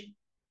strategy.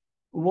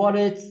 What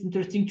is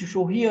interesting to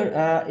show here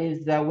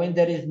is that when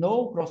there is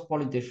no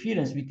cross-pole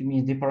interference, which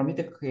means the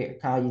parameter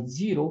chi is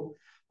 0,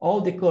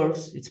 all the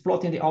curves, it's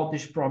plotting the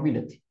outage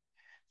probability.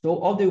 So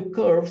all the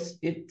curves,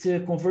 it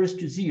converts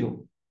to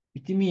 0.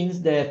 It means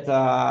that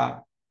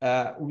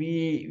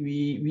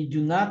we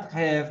do not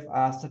have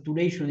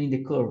saturation in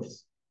the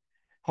curves.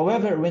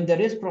 However, when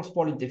there is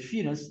cross-pole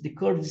interference, the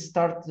curves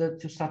start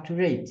to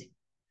saturate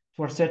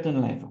to a certain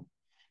level.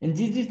 And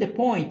this is the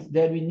point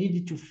that we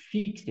needed to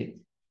fix it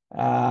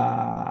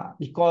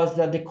because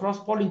the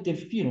cross-pole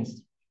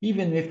interference,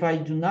 even if I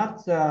do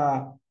not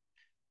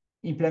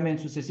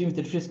implement successive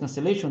interference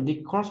cancellation,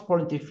 the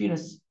cross-pole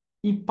interference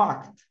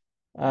impact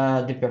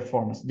the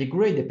performance,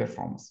 degrade the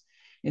performance.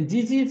 And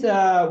this is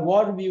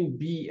what will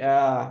be,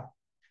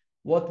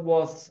 what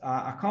was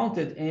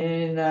accounted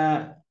in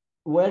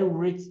where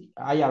we reach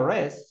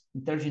IRS,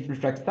 intelligent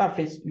reflected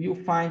surface, you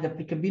find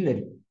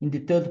applicability in the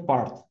third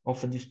part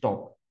of this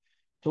talk.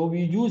 So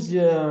we use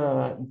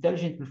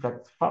intelligent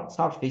reflected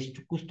surface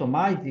to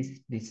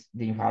customize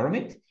the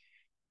environment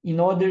in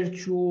order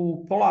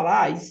to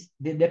polarize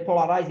the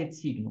depolarized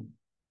signal.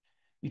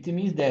 It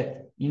means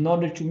that in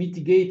order to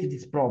mitigate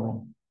this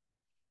problem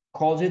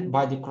caused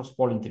by the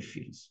cross-pole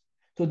interference.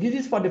 So this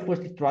is for the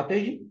first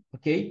strategy,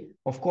 okay?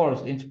 Of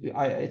course,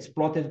 it's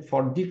plotted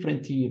for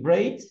different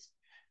rates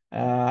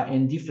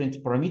and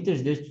different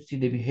parameters just to see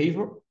the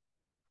behavior.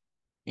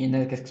 And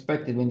like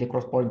expected, when the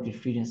cross-pole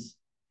interference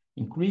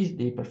increase,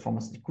 the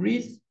performance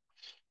decrease.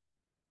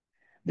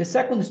 The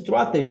second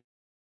strategy,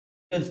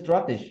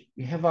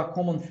 we have a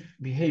common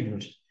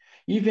behaviors.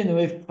 Even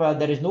if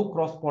there is no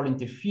cross-pole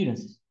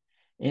interference,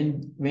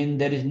 and when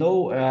there is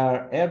no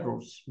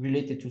errors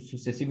related to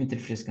successive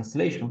interference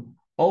cancellation,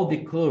 all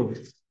the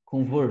curves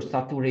converge,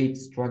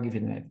 saturates to a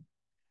given level.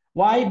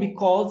 Why?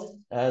 Because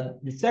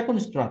the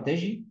second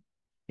strategy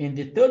and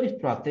the third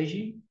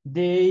strategy,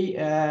 they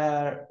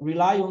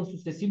rely on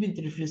successive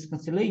interference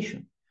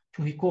cancellation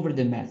to recover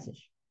the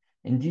message.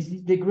 And this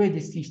is the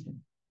graded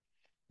system.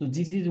 So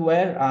this is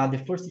where the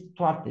first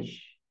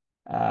strategy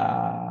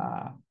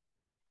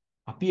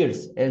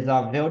appears as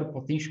a very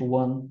potential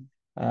one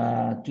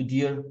to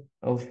deal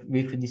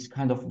with this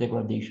kind of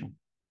degradation.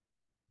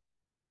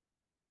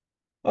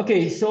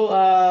 Okay, so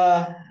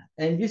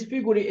in this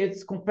figure,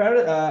 it's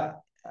compared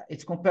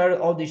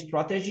all the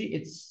strategy.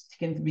 It's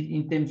can be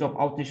in terms of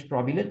outage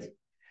probability.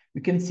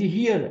 We can see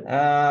here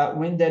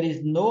when there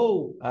is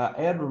no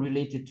error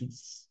related to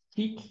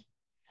SIG,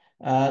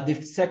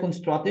 the second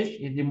strategy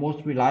is the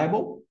most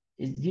reliable.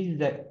 This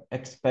is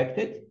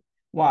expected.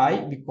 Why?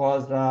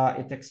 Because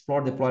it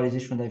explores the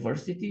polarization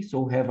diversity. So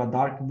we have a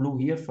dark blue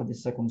here for the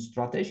second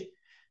strategy.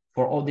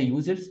 For all the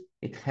users,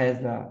 it has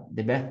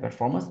the best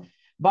performance.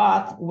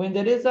 But when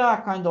there is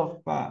a kind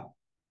of,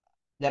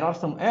 there are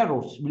some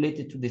errors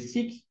related to the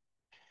SIG,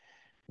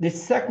 the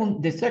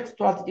second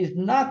strategy is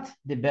not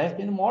the best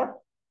anymore,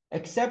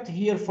 except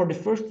here for the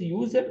first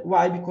user.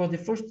 Why? Because the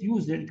first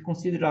user is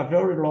considered a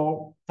very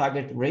low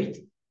target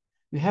rate.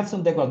 We have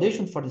some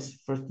degradation for this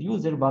first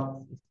user, but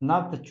it's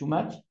not too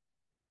much.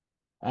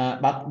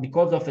 But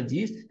because of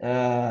this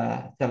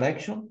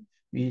selection,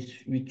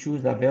 we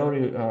choose a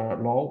very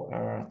low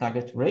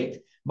target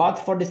rate. But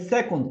for the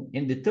second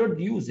and the third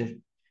user,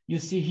 you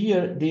see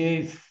here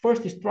the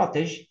first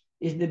strategy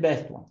is the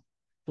best one.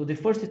 So the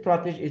first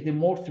strategy is the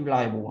most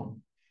reliable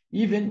one.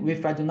 Even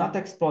if I do not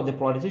explore the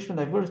polarization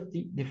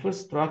diversity, the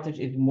first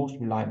strategy is the most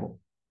reliable.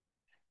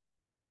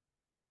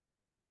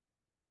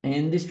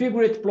 And this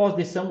figure it plots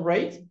the sum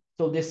rate.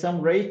 So the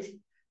sum rate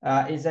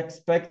is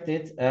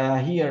expected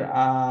here.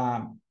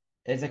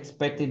 As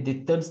expected,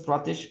 the third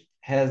strategy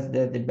has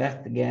the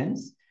best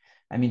gains.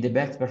 I mean, the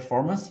best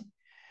performance.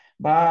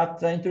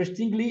 But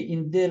interestingly,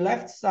 in the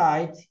left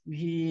side,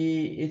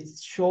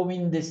 it's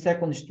showing the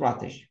second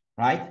strategy,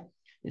 right?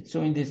 It's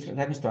showing this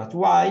second strategy.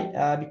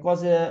 Why?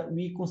 Because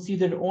we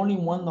consider only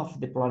one of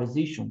the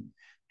polarization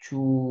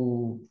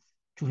to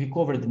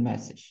recover the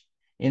message.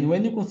 And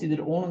when you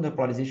consider only the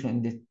polarization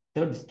in the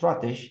third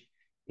strategy,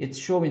 it's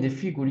showing the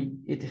figure,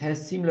 it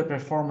has similar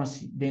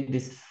performance than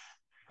this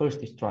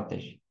first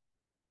strategy.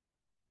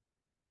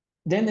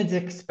 Then it's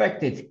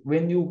expected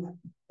when you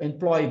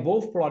employ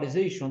both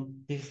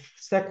polarization, the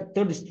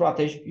third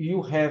strategy,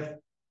 you have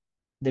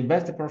the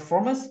best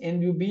performance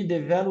and the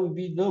value will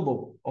be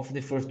double of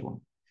the first one.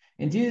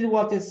 And this is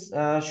what is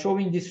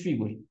showing this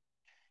figure.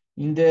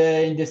 In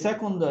the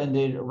second, in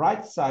the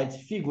right side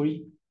figure,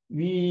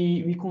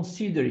 we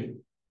consider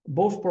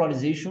both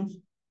polarizations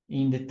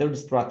in the third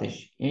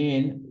strategy.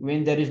 And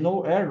when there is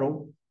no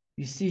error,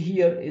 you see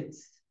here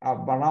it's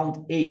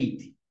around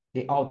 8,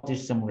 the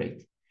outage sum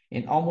rate,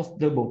 and almost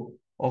double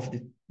of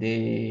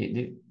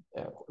the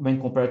when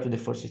compared to the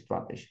first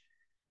strategy.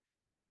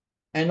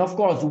 And of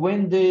course,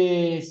 when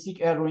the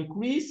SIG error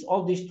increase,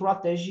 all the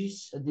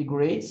strategies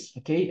degrades,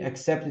 okay,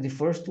 except the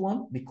first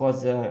one,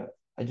 because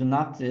I do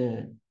not,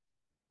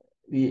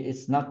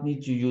 it's not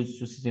need to use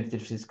successive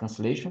interference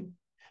cancellation,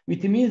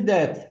 which means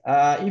that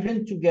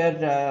even to get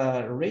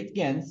rate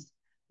gains,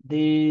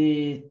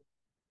 the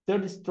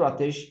third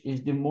strategy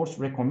is the most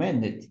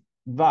recommended,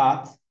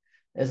 but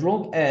as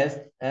long as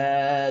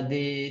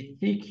the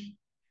SIG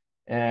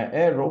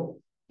error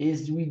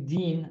is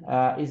within,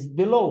 is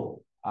below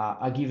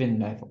a given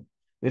level.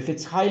 If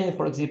it's higher,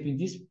 for example, in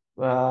this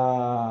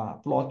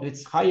plot,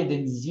 it's higher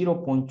than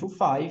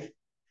 0.25,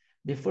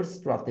 the first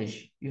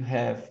strategy, you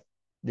have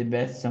the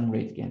best sum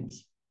rate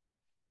gains.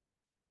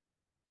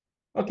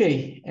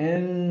 Okay,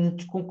 and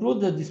to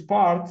conclude this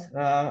part,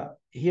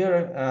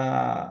 here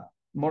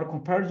more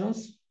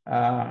comparisons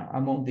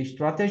among the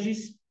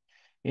strategies.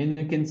 And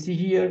you can see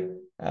here,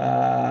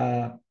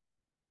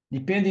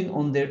 depending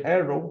on their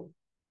error,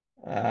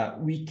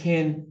 we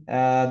can,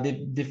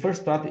 the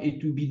first strategy,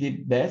 it will be the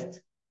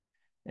best.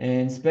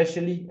 And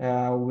especially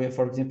where,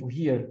 for example,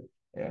 here,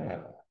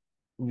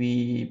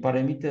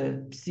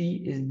 parameter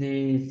C is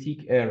the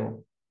SIG error.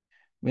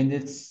 When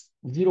it's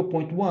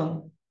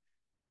 0.1,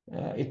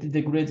 it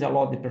degrades a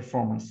lot the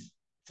performance.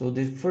 So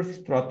the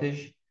first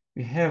strategy,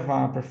 we have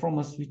a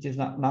performance which is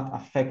not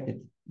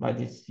affected by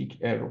the SIG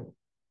error.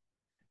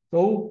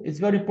 So it's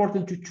very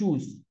important to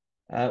choose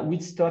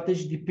which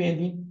strategy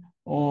depending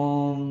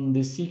on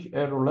the SIG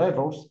error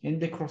levels and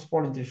the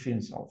cross-pole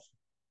interference also.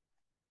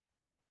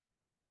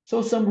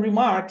 So some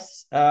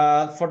remarks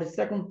for the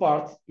second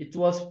part. It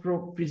was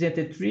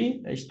presented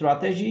 3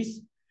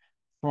 strategies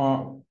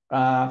for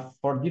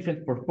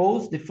different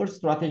purposes. The first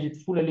strategy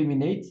fully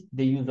eliminates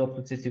the use of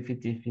successive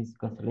interference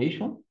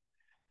cancellation.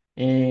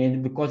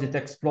 And because it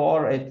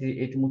explores,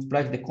 it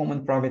multiplies the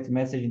common private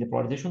message in the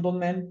polarization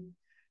domain.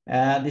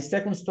 The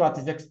second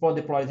strategy explores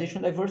the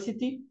polarization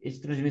diversity.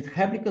 It transmits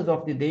replicas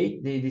of the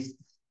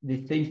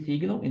same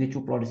signal in the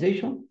 2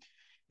 polarization.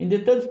 In the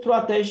third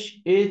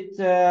strategy, it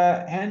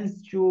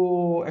hands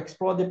to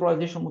explore the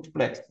polarization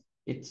multiplexity.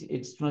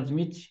 It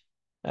transmits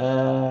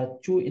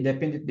 2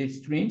 independent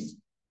streams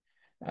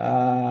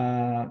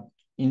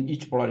in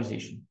each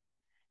polarization.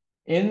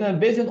 And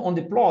based on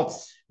the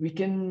plots, we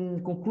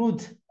can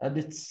conclude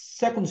the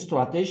second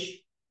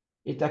strategy,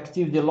 it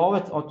achieves the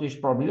lowest outage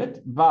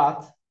probability,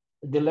 but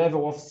the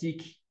level of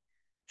SIG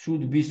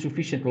should be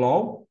sufficient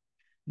low.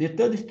 The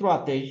third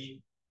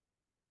strategy,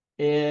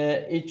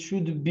 it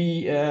should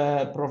be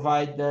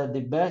provide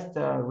the best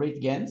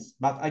rate gains,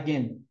 but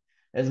again,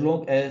 as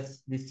long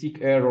as the SIG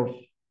error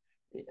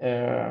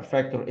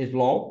factor is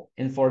low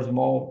and for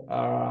small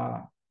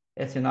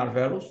SNR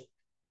values.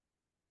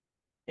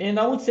 And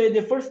I would say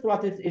the first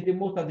strategy is the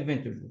most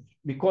advantageous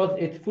because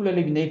it fully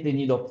eliminates the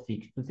need of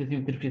SIG,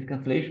 successive interface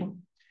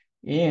cancellation.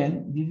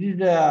 And this is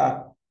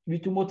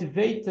to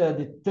motivate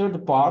the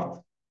third part,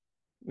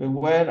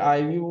 where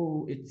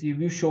it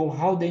will show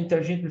how the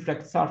intelligent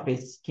reflected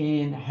surface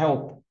can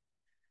help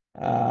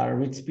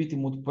rate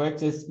splitting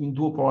multiplexes in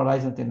dual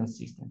polarized antenna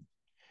system.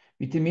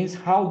 It means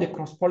how the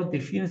cross-polar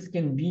interference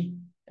can be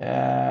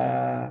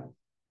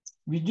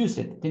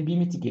reduced, can be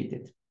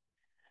mitigated.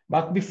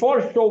 But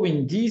before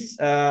showing this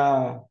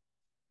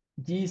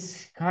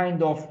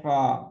kind of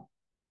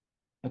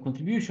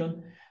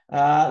contribution,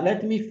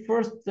 let me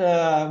first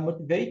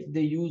motivate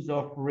the use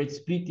of rate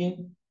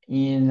splitting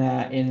in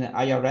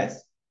IRS.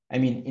 I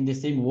mean, in the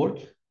same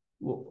word.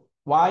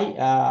 Why?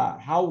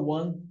 How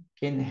one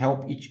can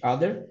help each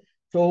other.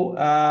 So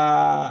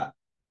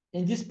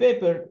in this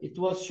paper, it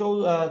was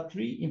shown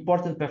 3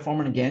 important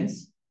performance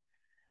gains.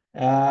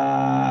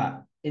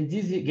 And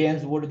these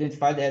gains were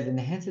identified as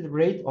enhanced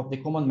rate of the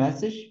common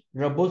message,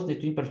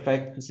 robustness to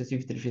imperfect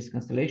successive interface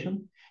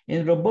cancellation,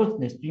 and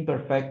robustness to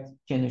imperfect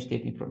channel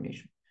state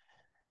information.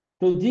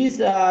 So these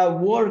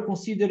were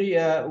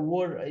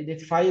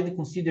identified,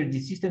 considered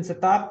the system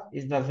setup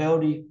is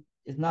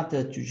not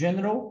too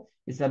general.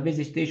 It's a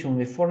base station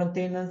with 4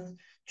 antennas,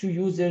 2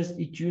 users,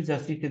 each user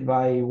assisted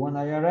by 1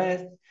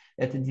 IRS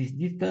at this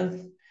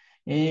distance.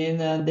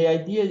 And the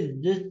idea is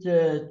just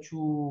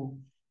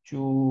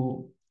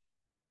to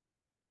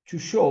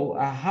show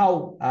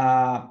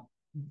how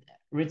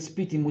rate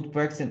splitting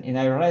multiplexing in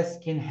IRS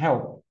can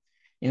help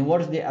and what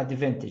is the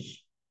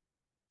advantage.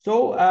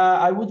 So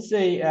I would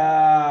say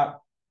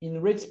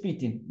in rate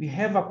splitting, we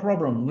have a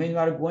problem when we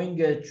are going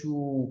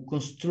to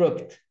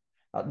construct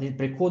the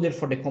precoder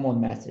for the common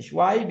message.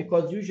 Why?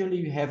 Because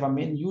usually we have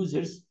many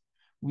users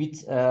with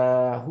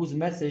whose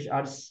message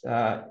are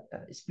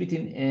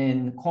splitting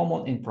in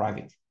common and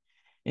private.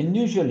 And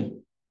usually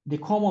the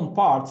common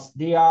parts,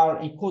 they are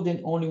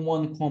encoding only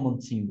one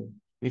common symbol,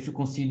 if you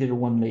consider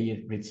one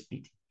layer rate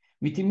splitting,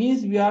 which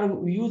means we are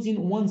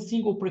using one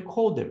single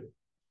precoder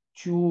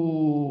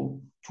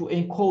to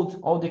encode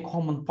all the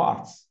common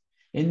parts.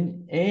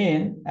 And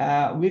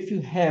if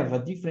you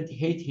have different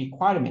height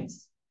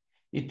requirements,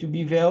 it will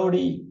be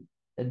very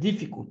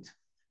difficult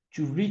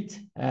to read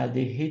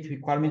the height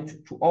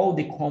requirement to all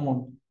the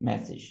common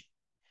message.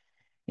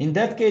 In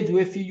that case,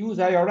 if you use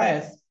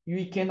IRS,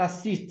 we can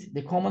assist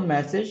the common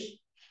message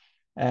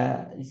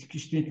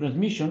stream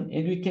transmission,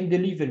 and we can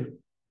deliver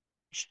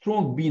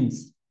strong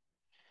beams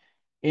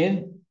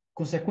and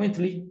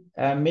consequently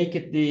make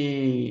it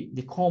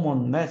the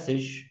common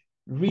message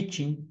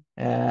reaching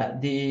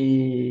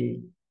the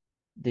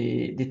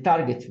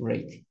target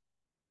rate.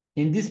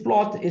 In this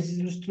plot is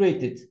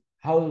illustrated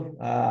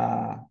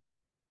how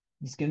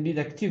this can be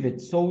activated.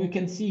 So we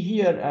can see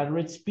here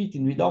rate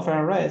splitting without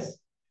IRS,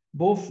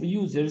 both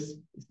users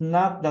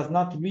does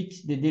not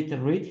reach the data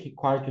rate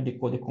required to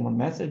decode the common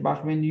message,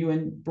 but when you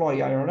employ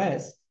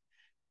IRS,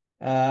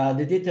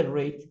 the data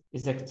rate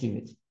is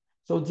activated.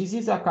 So this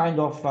is a kind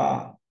of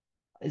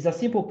it's a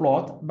simple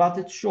plot, but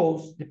it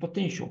shows the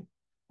potential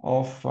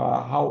of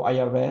how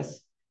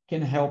IRS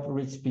can help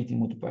rate splitting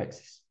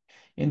multiplexes.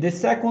 And the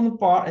second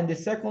part, and the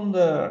second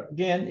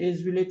again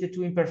is related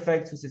to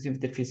imperfect successive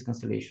interface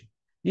cancellation.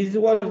 This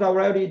was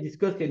already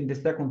discussed in the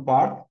second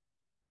part,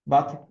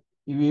 but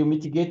we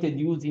mitigated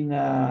using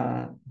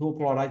dual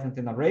polarized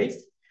antenna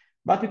arrays,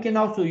 but we can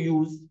also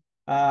use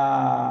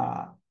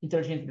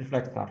intelligent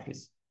reflect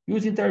surface.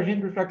 Use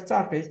intelligent reflect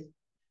surface,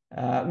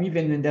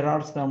 even when there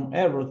are some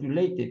errors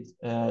related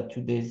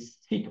to this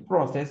SIG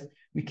process,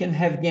 we can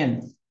have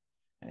gains,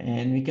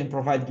 and we can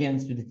provide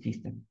gains to the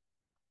system.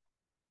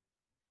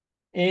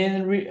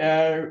 And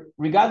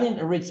regarding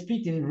rate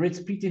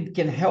splitting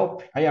can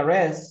help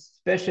IRS,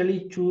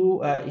 especially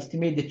to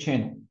estimate the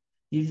channel.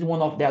 This is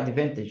one of the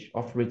advantages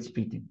of rate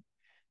splitting,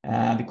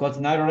 because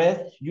in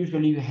IRS,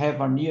 usually you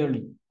have a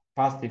nearly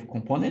positive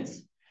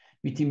components,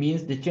 which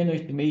means the channel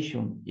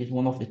estimation is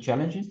one of the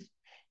challenges.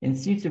 And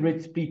since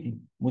rate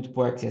splitting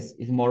multiple access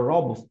is more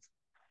robust,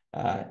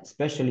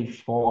 especially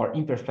for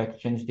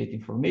imperfect channel state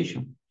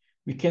information,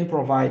 we can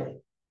provide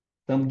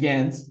some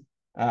gains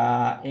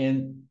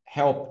and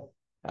help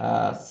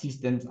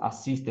systems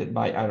assisted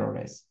by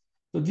IRS.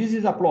 So this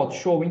is a plot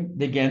showing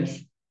the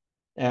gains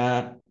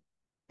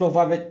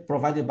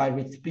provided by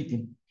rate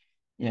splitting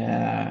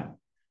in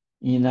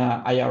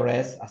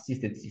IRS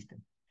assisted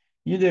system.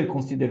 Either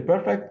consider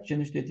perfect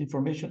channel state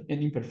information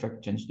and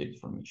imperfect channel state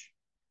information.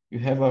 You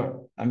have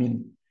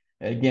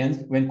gains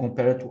when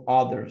compared to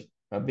others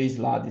base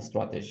ladder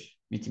strategy,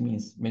 which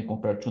means when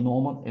compared to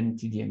normal and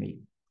TDMA.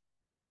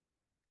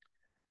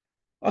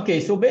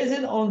 Okay, so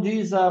based on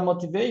this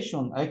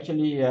motivation,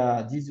 actually,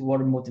 this is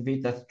what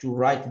motivated us to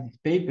write this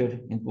paper.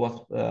 It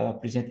was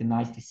presented in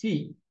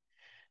ITC.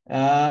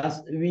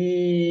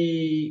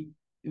 We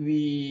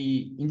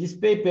in this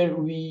paper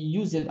we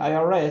used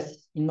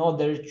IRS in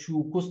order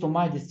to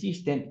customize the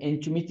system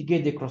and to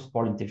mitigate the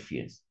cross-pole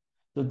interference.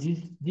 So this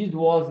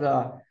was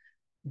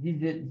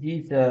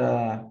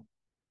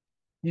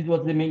this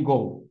was the main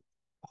goal.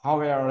 How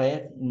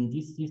IRS in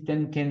this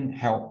system can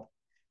help.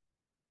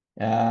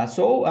 This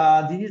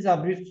is a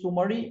brief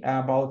summary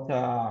about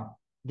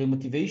the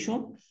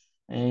motivation,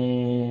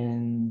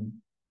 and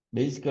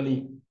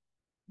basically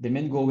the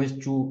main goal is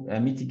to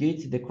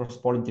mitigate the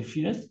cross-pole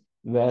interference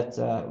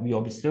that we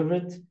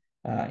observed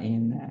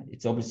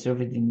it's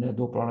observed in the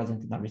dual polarized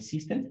antenna array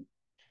system.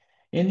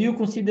 And you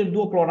consider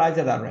dual polarized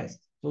arrest.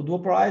 So dual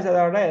polarized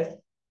arrest,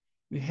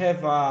 we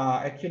have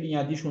actually, in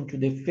addition to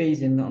the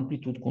phase and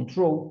amplitude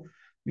control,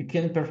 we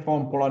can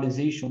perform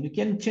polarization. You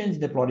can change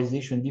the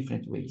polarization in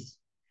different ways.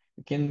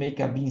 You can make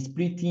a beam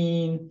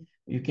splitting,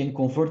 you can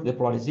convert the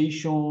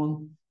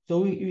polarization.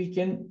 So we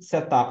can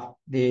set up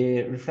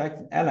the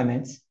reflected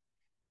elements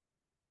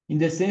in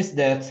the sense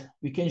that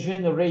we can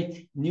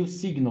generate new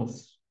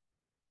signals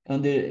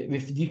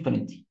with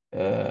different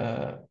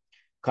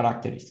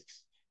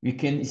characteristics. We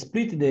can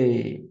split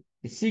the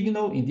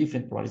signal in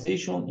different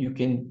polarization. You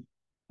can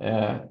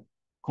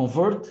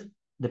convert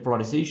the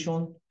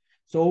polarization.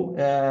 So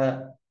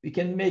we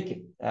can make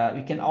it,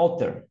 we can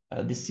alter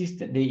the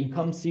system, the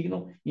income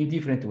signal in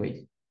different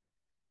ways.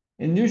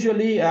 And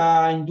usually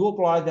in dual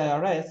polarized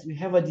IRS, we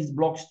have this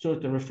block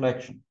structure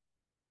reflection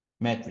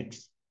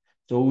matrix.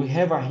 So we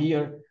have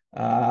here,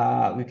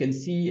 we can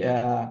see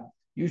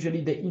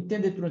usually the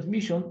intended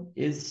transmission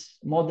is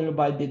modeled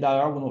by the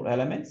diagonal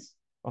elements,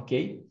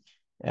 okay?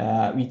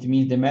 Which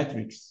means the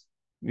matrix,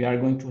 we are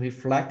going to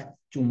reflect,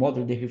 to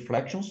model the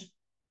reflections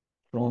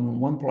from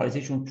one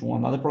polarization to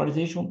another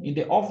polarization. In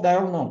the off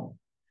diagonal,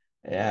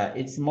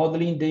 it's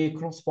modeling the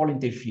cross-pole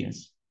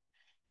interference.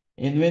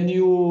 And when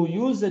you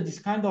use this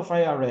kind of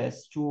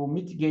IRS to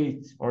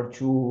mitigate or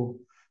to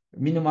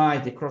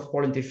minimize the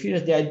cross-pole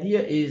interference, the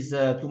idea is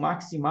to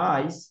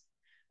maximize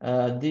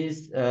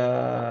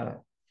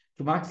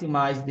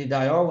the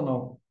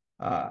diagonal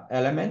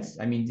elements,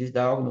 I mean, this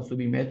diagonal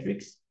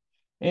submatrix,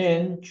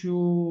 and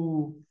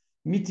to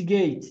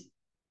mitigate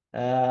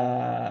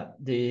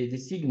the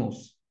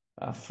signals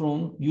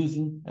from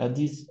using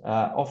this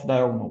off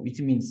diagonal, which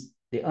means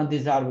the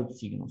undesirable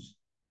signals.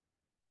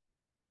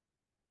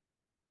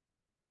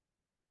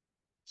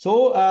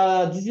 So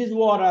this is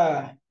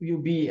what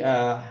we'll be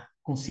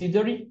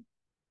considering.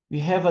 We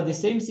have the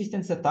same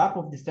system setup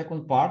of the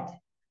second part.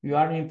 We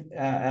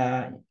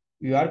are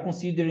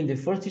considering the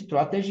first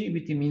strategy,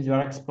 which means we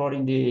are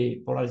exploring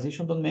the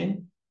polarization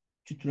domain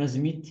to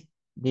transmit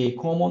the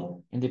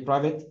common and the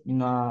private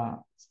in a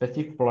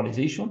specific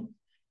polarization.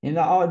 And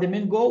the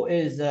main goal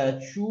is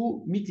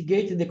to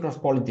mitigate the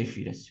cross-pole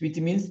interference, which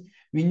means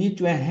we need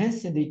to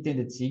enhance the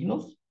intended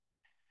signals.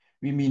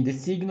 We mean the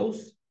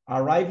signals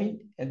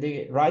arriving at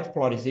the right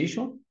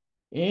polarization,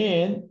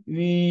 and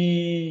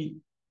we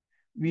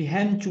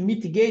have to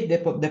mitigate the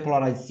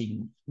polarized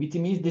signal, which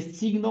means the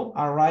signal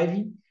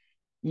arriving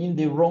in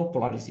the wrong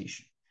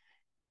polarization.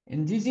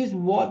 And this is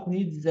what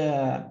needs,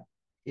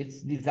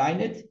 it's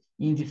designed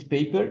in this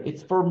paper.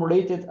 It's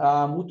formulated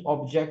a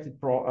multi-objective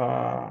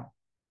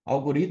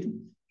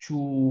algorithm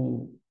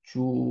to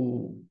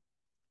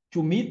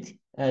meet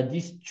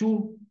these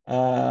two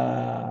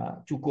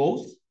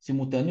goals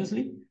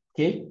simultaneously,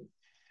 okay?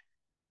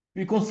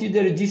 We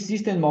consider this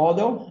system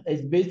model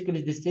as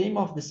basically the same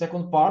of the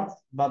second part,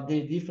 but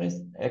the difference,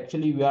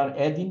 actually, we are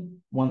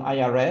adding one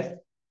IRS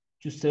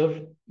to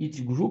serve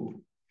each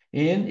group,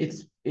 and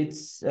it's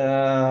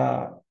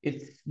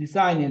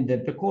designing the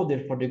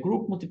precoder for the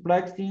group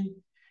multiplexing,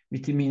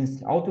 which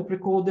means auto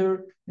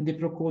precoder, and the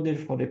precoder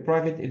for the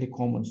private and the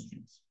common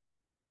streams.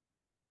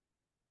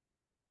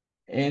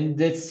 And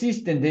the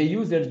system, the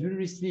users will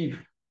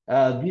receive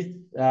this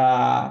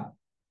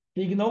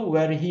signal,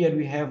 where here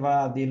we have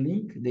the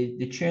link,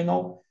 the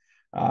channel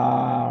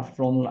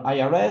from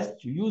IRS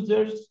to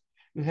users.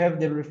 We have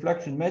the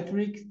reflection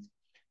matrix,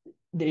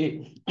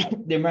 the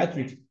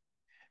matrix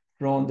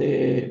from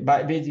the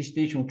base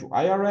station to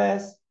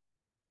IRS,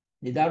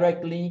 the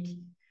direct link,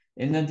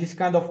 and then this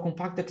kind of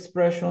compact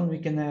expression we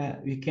can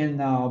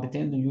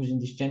obtain using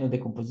this channel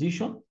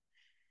decomposition.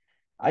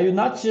 I will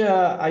not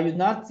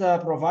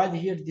provide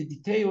here the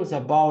details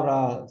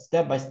about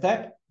step by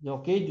step,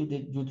 okay,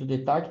 due to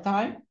the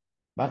time,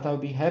 but I'll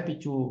be happy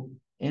to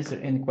answer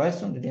any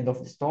question at the end of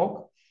this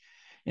talk.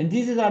 And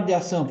these are the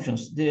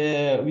assumptions.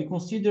 We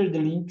consider the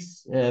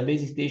links,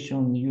 base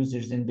station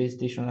users and base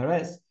station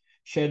RS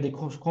share the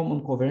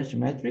common covariance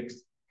metrics.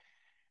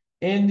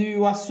 And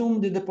you assume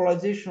that the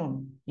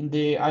polarization in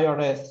the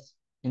IRS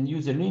and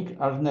user link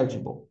are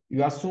negligible.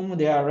 You assume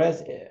the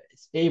IRS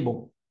is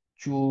able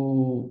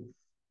to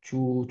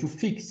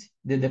fix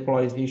the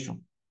depolarization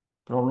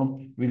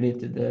problem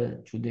related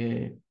to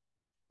the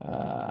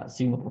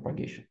signal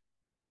propagation.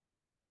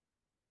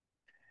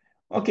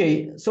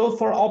 Okay, so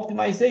for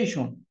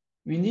optimization,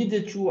 we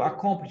needed to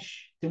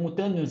accomplish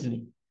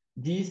simultaneously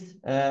these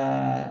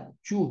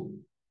two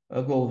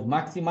goals: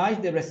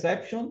 maximize the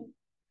reception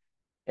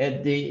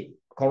at the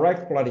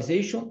correct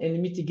polarization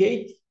and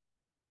mitigate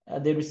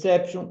the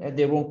reception at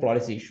the wrong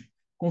polarization.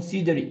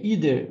 Consider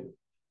either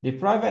the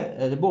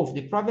private, both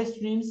the private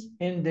streams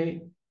and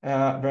the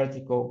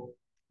vertical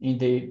in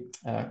the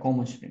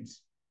common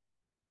streams.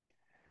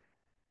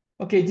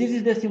 Okay, this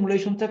is the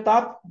simulation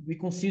setup. We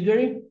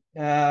consider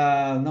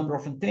number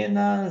of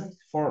antennas,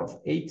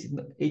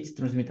 eight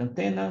transmit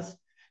antennas,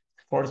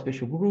 4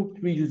 spatial groups,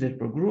 3 users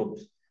per group.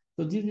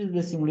 So this is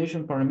the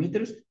simulation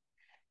parameters.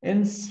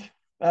 And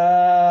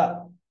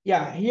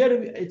yeah, here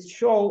it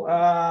shows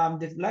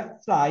the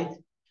left side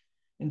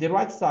and the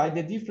right side.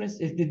 The difference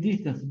is the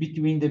distance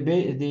between the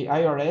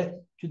IRS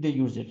to the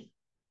user.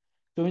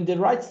 So in the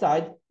right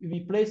side,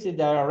 we place the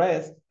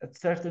IRS at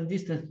certain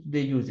distance to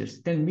the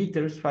users, 10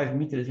 meters, 5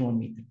 meters, 1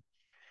 meter.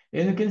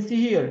 And you can see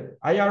here,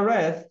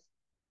 IRS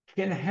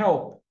can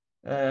help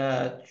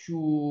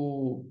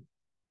to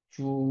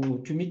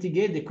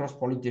mitigate the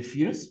cross-poly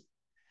interference.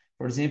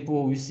 For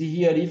example, we see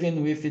here,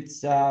 even if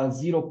it's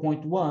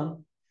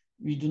 0.1,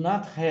 we do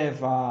not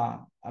have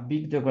a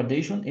big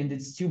degradation, and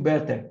it's still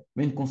better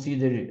when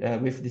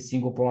considered with the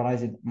single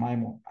polarized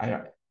MIMO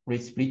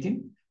rate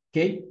splitting,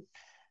 okay?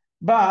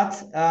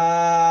 But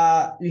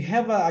we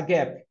have a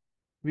gap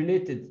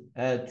related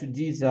to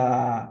this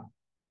to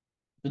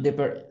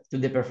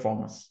the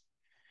performance.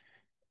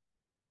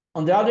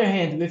 On the other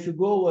hand, if you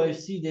go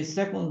see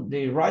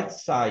the right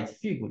side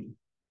figure,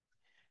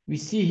 we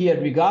see here,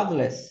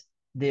 regardless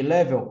the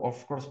level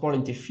of cross-poly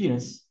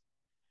interference,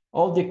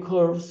 all the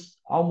curves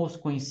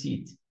almost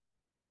coincide.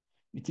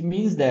 It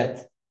means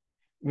that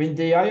when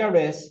the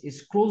IRS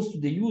is close to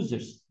the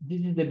users,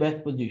 this is the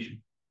best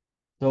position.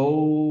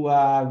 So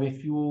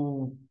if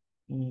you,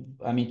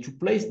 to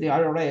place the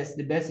IRS,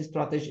 the best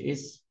strategy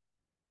is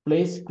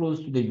place close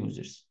to the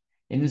users.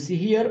 And you see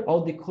here,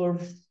 all the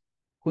curves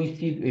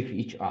coincide with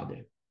each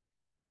other.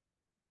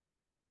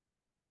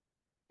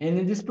 And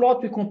in this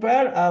plot, we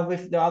compare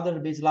with the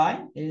other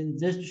baseline, and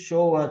just to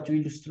show, to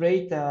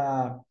illustrate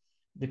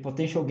the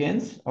potential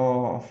gains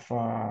of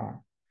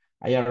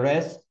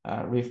IRS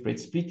with rate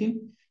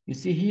splitting. You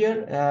see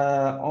here,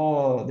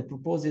 all the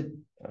proposed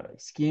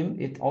scheme,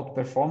 it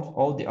outperforms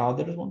all the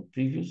other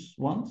previous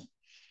ones,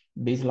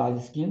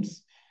 baseline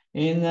schemes.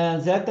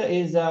 And zeta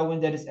is when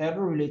there is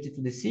error related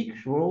to the SIG.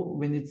 Rho,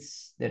 when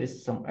there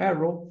is some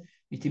error,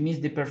 it means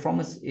the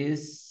performance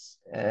is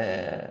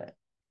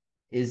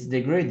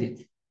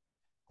degraded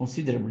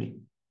considerably.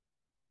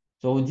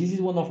 So this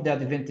is one of the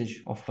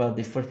advantages of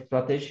the first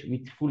strategy,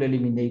 which fully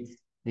eliminates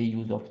the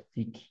use of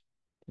SIG,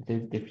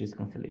 the phase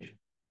cancellation.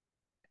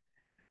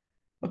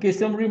 Okay,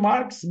 some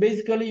remarks.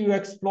 Basically, you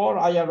explore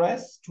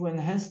IRS to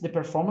enhance the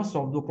performance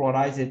of the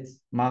polarized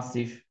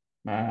massive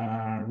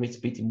rate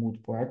splitting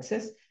multiple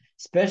access,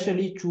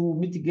 especially to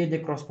mitigate the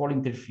cross-poly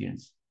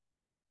interference.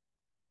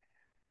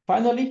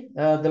 Finally,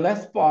 the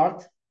last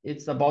part,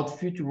 it's about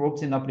future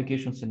works and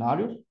application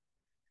scenarios.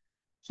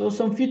 So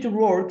some future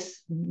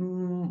works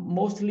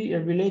mostly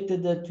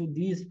related to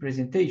this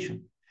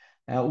presentation.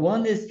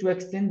 One is to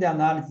extend the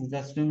analysis,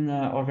 assuming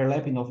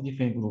overlapping of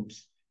different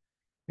groups.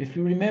 If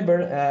you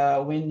remember,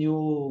 when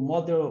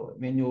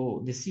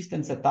the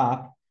system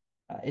setup,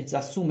 it's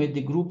assumed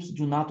the groups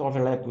do not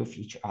overlap with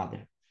each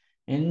other.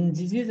 And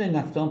this is an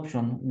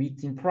assumption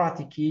which in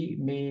practice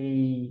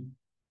may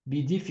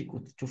be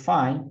difficult to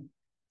find,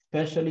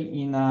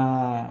 especially in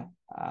a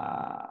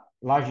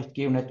large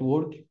scale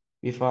network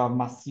with a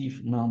massive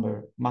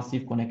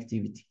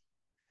connectivity.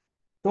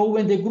 So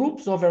when the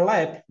groups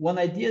overlap, one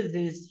idea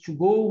is to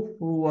go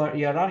through a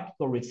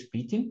hierarchical rate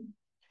splitting,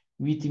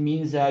 which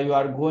means you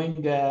are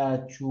going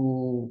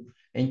to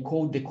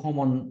encode the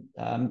common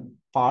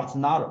parts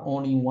not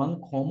only in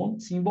one common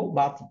symbol,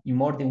 but in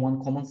more than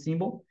one common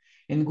symbol.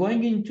 And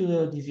going into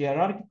this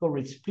hierarchical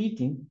rate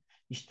splitting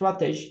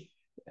strategy,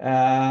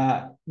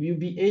 we'll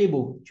be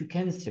able to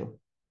cancel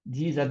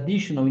this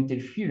additional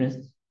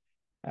interference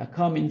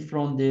coming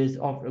from this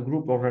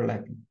group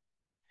overlapping.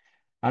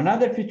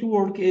 Another future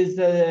work is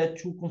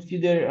to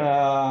consider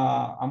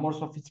a more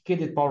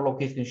sophisticated power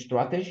location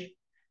strategy.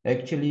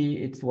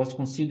 Actually, it was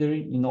considered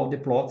in all the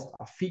plots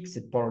a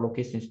fixed power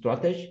location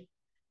strategy,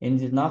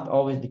 and it's not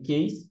always the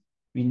case.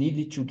 We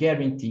needed to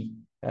guarantee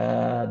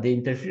the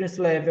interference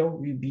level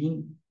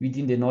within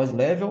the noise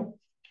level,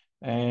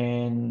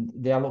 and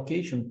the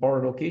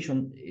power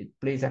allocation, it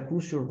plays a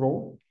crucial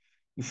role.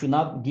 You should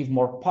not give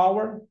more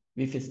power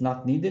if it's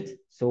not needed.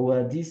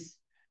 So this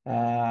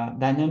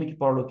dynamic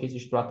power allocation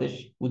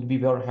strategy would be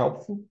very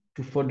helpful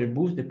to further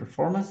boost the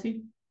performance.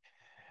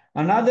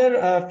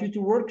 Another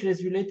future work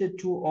is related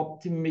to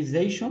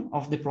optimization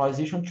of the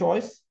polarization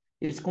choice.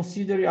 It's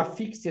considered a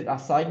fixed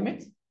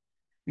assignment,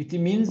 which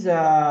means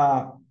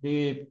the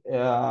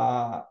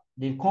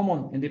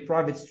common and the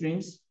private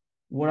streams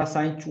were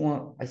assigned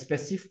to a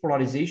specific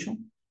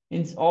polarization.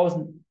 And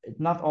it's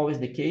not always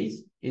the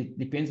case. It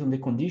depends on the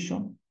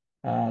condition.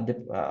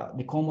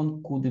 the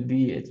common could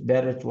be, it's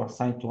better to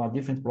assign to a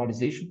different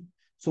polarization.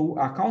 So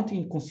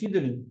accounting,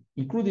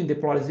 including the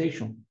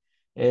polarization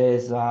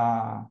as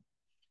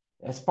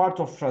part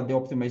of the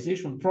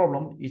optimization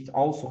problem, it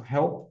also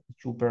helps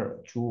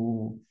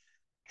to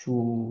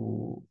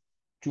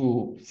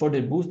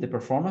further boost the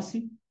performance.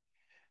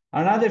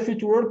 Another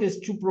future work is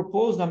to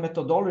propose a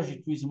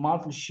methodology to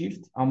smartly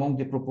shift among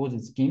the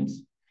proposed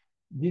schemes.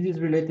 This is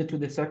related to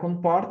the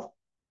second part.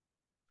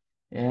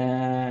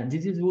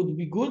 Would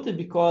be good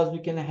because we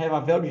can have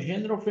a very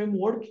general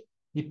framework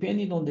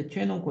depending on the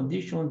channel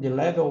condition, the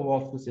level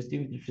of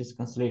susceptibility to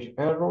cancellation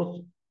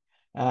errors.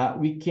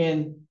 You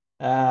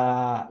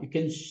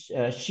can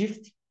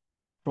shift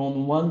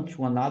from one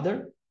to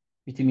another.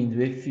 It means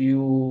if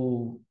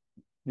you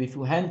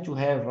have to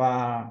have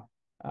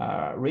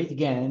rate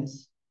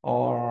gains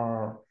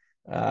or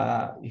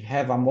you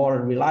have a more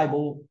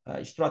reliable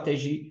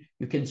strategy,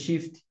 you can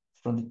shift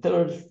from the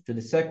third to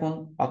the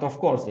second. But of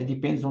course, it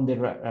depends on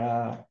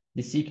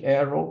the SIG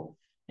error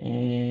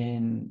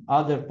and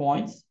other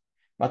points.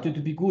 But it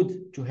would be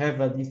good to have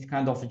this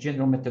kind of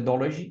general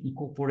methodology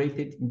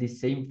incorporated in the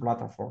same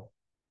platform.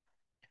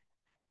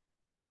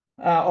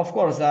 Of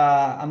course,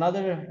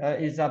 another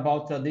is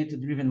about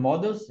data-driven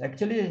models.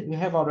 Actually, we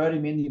have already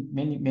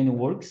many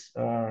works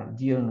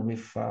dealing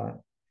with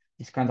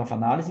this kind of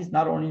analysis,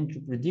 not only to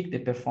predict the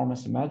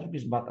performance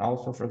metrics, but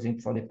also, for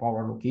example, for the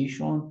power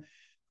allocation,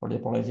 for the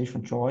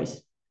polarization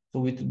choice.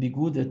 So it would be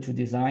good to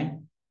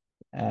design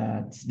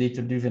these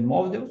data-driven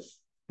models,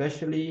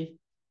 especially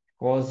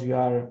because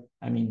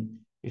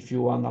if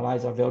you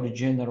analyze a very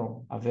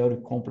general, a very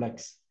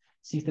complex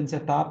system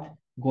setup,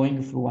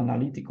 going through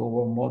analytical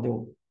or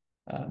model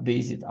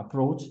based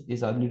approach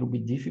is a little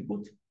bit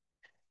difficult.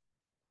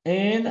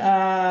 And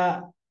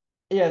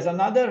yes,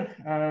 another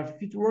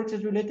future work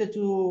is related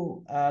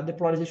to the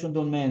polarization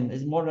domain.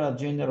 Is more a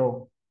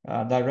general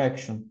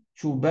direction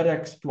to better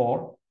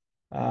explore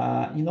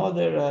in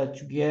order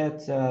to get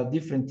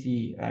different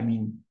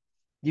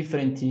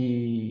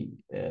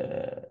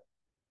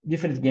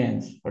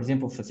gains. For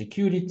example, for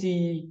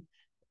security,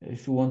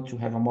 if you want to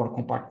have a more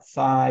compact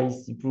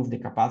size, improve the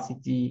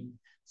capacity.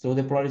 So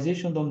the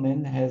polarization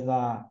domain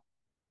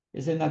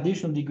is an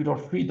additional degree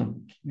of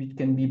freedom which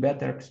can be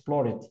better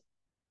explored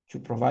to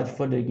provide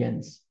further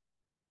gains,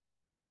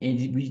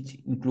 and which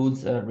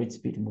includes rate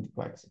splitting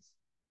multiplexes.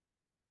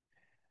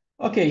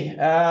 Okay,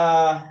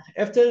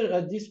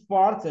 after this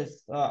part,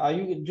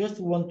 I just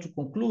want to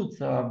conclude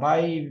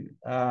by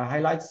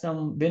highlight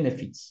some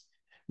benefits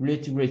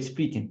related to rate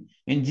splitting.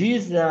 And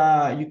this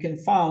you can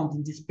find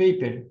in this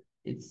paper.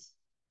 It's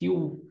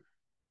still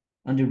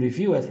under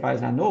review as far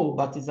as I know,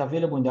 but it's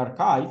available in the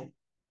archive,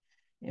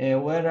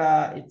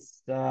 where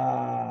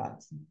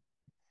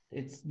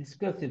it's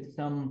discussed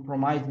some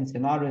promising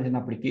scenarios and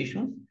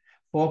applications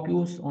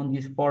focus on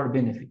these 4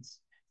 benefits: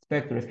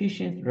 spectral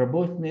efficiency,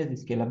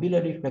 robustness,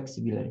 scalability,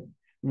 flexibility,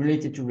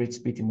 related to rate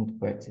splitting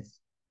multiplexes.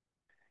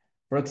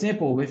 For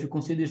example, if you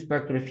consider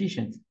spectral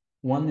efficiency,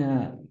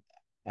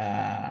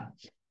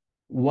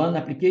 one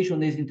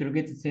application is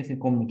integrated sensing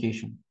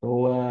communication.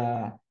 So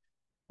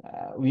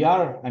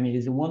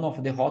it's one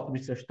of the hot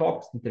research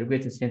topics,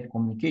 integrated sensing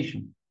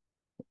communication.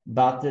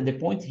 But the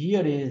point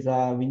here is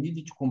we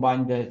need to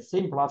combine the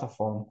same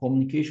platform,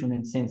 communication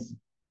and sensing,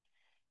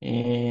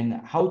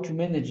 and how to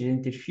manage the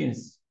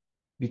interference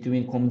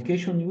between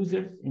communication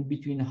users and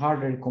between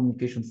hardware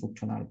communication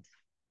functionality.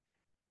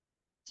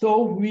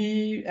 So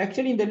we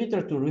actually in the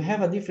literature, we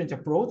have a different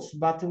approach,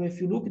 but if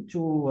you look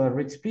to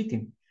rate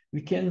splitting,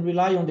 we can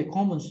rely on the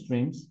common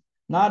streams,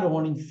 not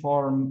only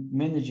for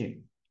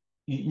managing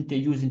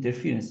inter-use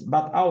interference,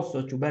 but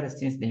also to better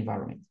sense the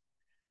environment.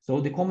 So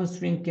the common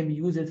stream can be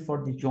used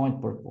for the joint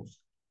purpose,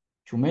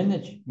 to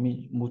manage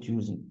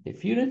multi-use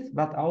interference,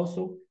 but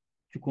also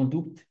to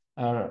conduct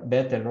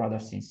better radar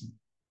sensing.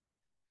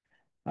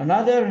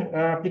 Another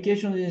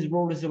application is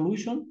low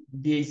resolution,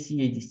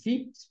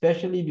 DAC-ADC,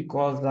 especially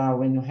because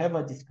when you have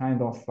this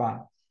kind of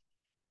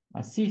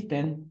a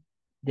system,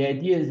 the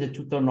idea is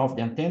to turn off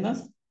the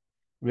antennas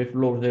with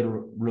low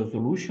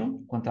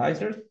resolution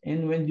quantizers.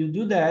 And when you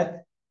do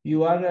that,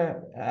 you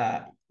are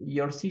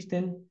your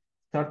system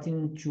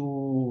starting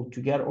to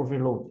get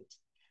overloaded.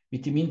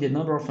 It means the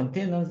number of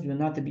antennas will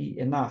not be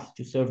enough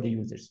to serve the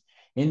users.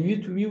 And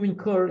it will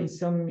incur in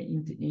some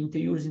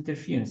inter-use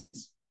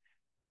interference.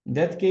 In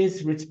that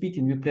case, rate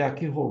splitting will play a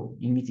key role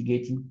in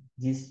mitigating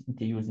this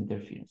inter-use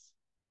interference.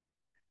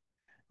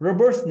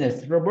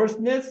 Robustness.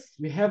 Robustness,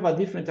 we have a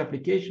different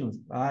applications.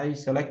 I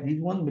select this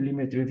one,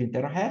 millimeter wave in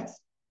terahertz.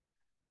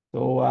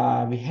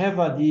 So we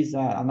have this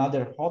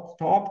another hot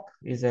topic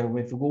is when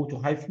we go to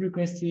high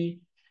frequency.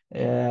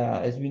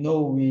 As we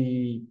know,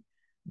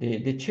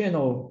 the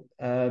channel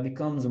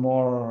becomes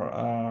more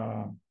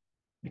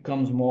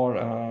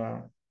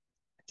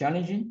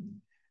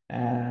challenging.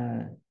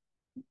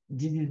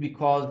 This is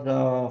because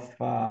of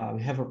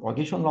we have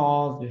propagation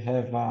laws, we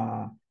have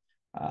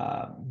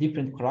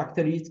different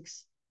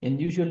characteristics,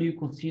 and usually you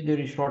consider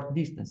a short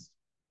distance.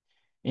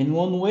 And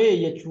one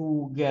way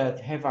to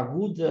have a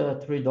good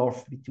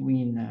trade-off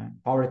between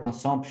power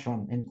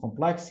consumption and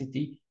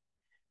complexity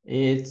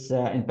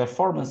and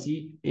performance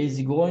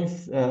is going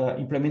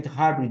implement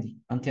hybrid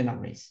antenna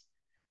arrays.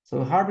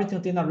 So hybrid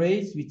antenna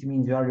arrays, which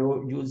means you are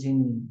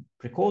using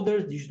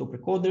precoders, digital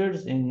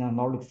precoders, and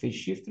analog phase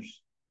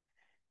shifters.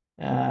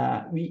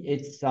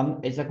 It's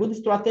a good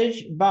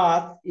strategy,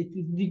 but it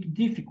is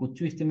difficult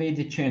to estimate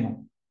the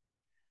channel.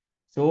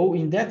 So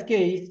in that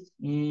case,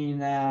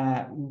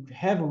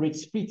 have rate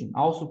splitting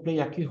also play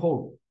a key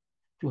role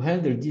to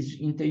handle this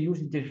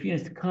inter-user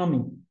interference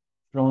coming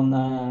from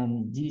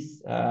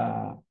this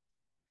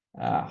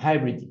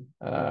hybrid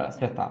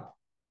setup.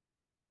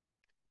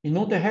 In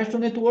non-terrestrial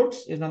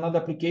networks is another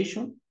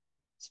application,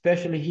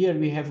 especially here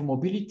we have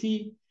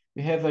mobility,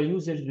 we have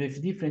users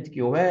with different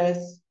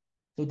QoS,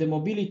 so the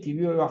mobility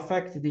will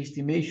affect the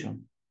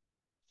estimation.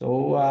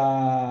 So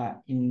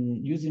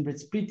in using rate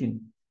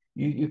splitting,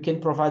 you can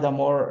provide a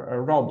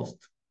more robust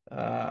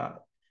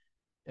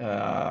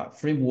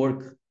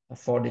framework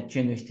for the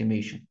channel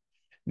estimation,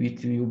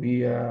 which will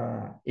be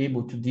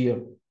able to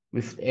deal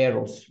with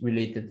errors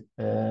related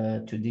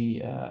to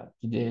the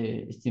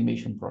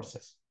estimation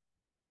process.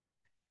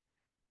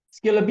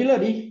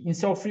 Scalability in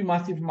cell-free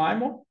massive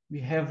MIMO,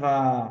 we have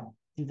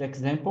this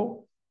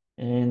example.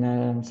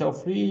 In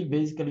cell-free,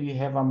 basically, we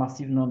have a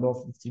massive number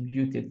of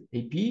distributed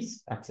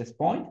APs, access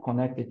point,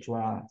 connected to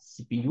a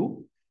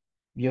CPU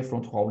via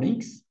front-haul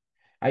links.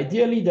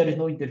 Ideally, there is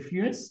no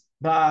interference,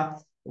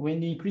 but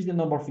when you increase the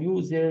number of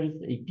users,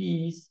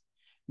 APs,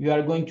 you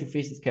are going to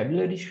face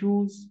scalability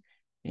issues,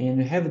 and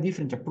we have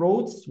different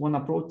approaches. One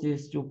approach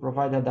is to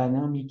provide a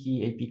dynamic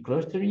AP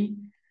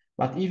clustering,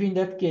 but even in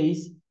that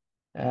case,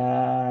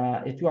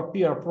 it will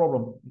appear a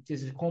problem, which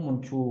is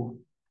common to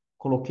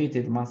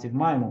collocated massive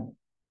MIMO.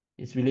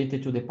 It's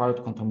related to the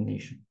pilot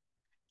contamination.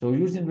 So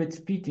using rate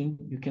splitting,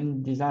 you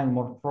can design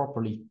more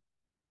properly.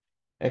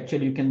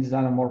 Actually, you can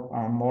design a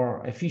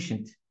more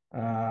efficient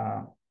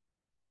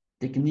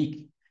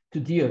technique to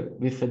deal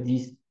with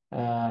this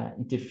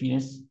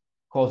interference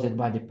caused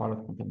by the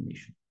pilot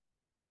contamination.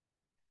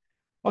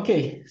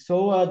 Okay,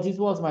 so this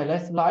was my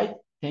last slide.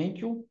 Thank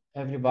you,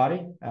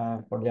 everybody,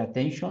 for the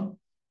attention.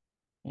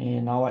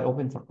 And now I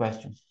open for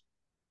questions.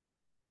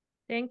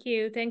 Thank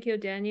you,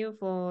 Daniel,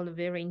 for the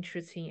very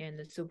interesting and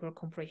super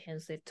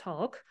comprehensive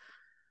talk.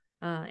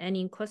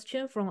 Any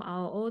question from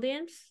our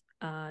audience?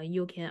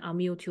 You can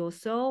unmute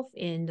yourself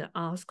and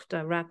ask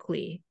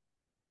directly.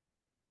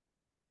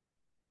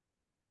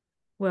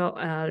 Well,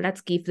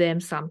 let's give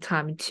them some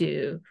time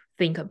to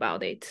think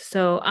about it.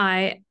 So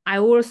I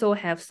also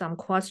have some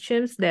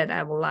questions that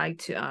I would like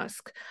to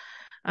ask.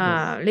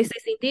 Yes. This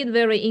is indeed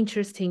very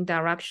interesting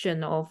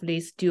direction of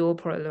this dual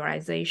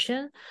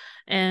polarization.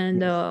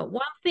 And Yes.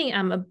 one thing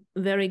I'm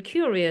very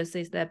curious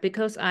is that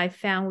because I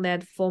found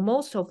that for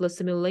most of the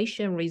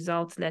simulation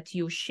results that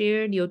you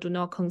shared, you do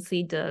not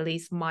consider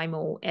this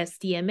MIMO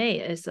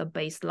SDMA as a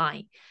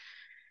baseline.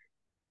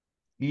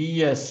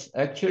 Yes,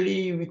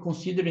 actually, we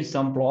consider in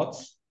some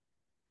plots,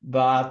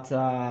 but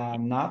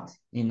not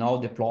in all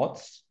the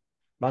plots.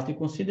 But we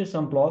consider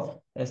some plots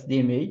as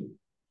DMA.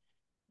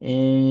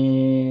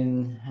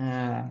 And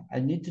I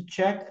need to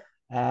check,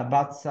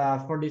 but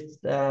for this,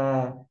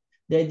 the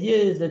idea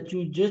is that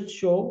you just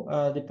show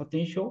the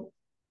potential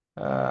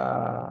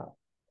of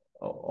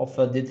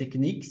the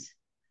techniques.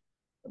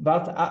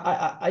 But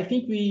I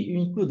think we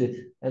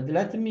included.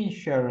 Let me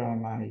share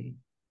my.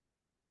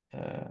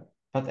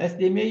 But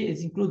SDMA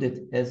is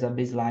included as a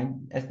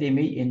baseline,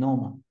 SDMA and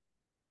NOMA.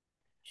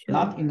 Sure.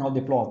 Not in all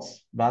the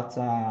plots, but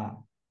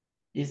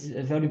it's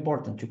very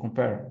important to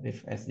compare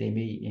with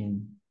SDMA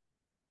in.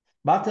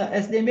 But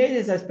SDMA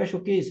is a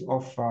special case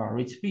of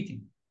rate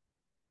splitting.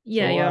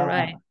 Yeah, so, you're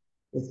right.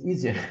 It's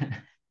easier.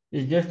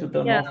 It's just to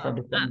turn off for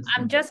the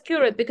I'm just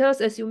curious because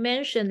as you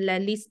mentioned,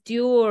 that this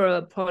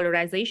dual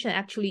polarization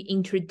actually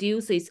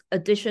introduces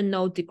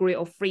additional degree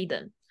of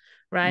freedom,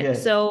 right?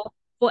 Yes. So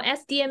for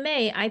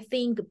SDMA, I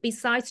think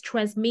besides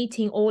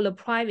transmitting all the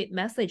private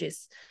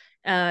messages,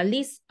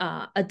 this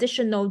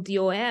additional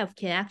DOF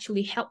can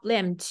actually help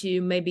them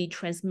to maybe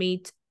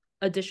transmit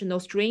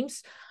additional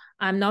streams.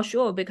 I'm not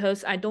sure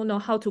because I don't know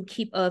how to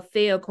keep a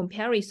fair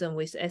comparison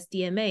with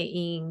SDMA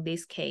in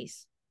this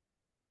case.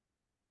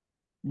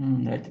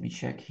 Let me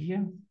check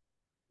here.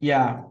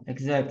 Yeah,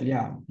 exactly.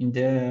 Yeah,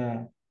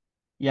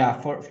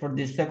 for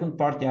the second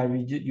part, yeah,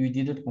 we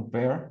didn't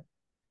compare.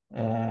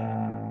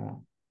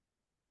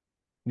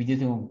 We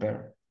didn't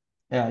compare.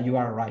 You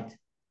are right.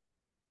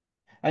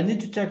 I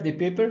need to check the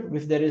paper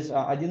if there is.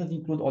 I didn't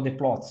include all the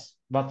plots,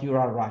 but you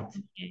are right.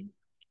 Okay.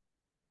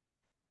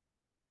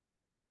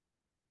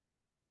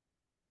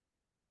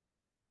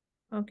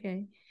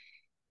 Okay.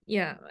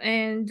 Yeah,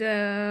 and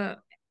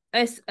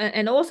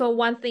also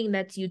one thing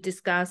that you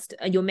discussed,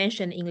 you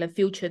mentioned in the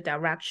future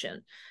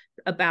direction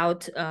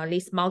about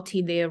this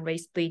multi-layer rate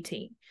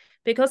splitting.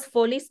 Because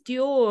for this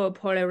dual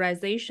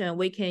polarization,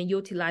 we can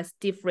utilize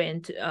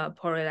different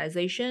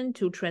polarization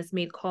to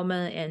transmit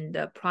common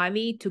and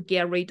private to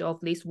get rid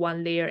of this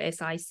one layer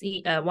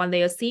SIC, one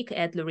layer SIC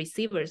at the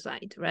receiver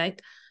side,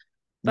 right?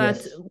 But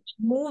Yes.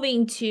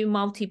 moving to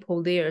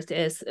multiple layers,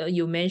 as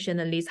you mentioned,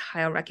 at least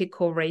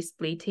hierarchical rate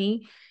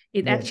splitting,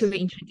 it Yes. actually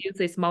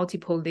introduces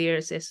multiple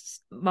layers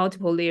as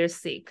multiple layer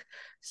SIG.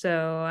 So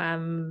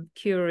I'm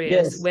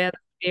curious Yes. whether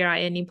there are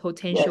any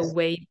potential Yes.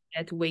 ways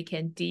that we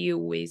can deal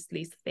with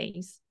these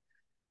things.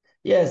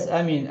 Yes.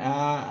 I mean,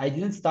 I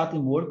didn't start to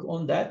work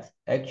on that.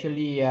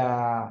 Actually,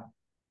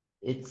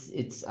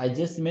 it's I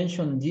just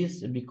mentioned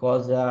this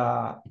because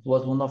it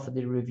was one of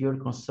the reviewer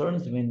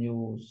concerns when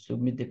you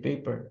submit the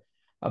paper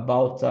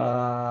about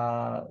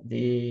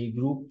the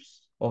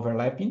groups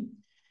overlapping,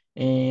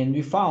 and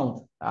we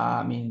found,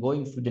 I mean,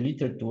 going through the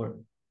literature,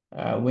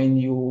 when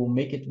you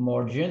make it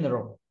more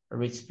general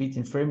rate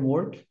splitting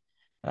framework,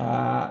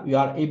 you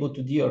are able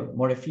to deal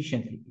more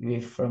efficiently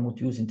with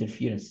multi-use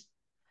interference.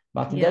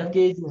 But in Yeah, that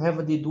case, you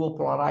have the dual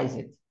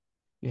polarized,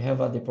 you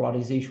have the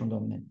polarization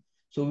dominant.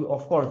 So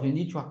of course, we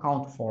need to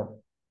account for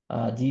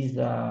this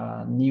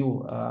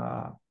new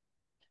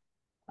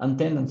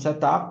antenna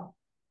setup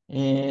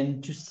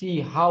and to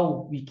see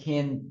how we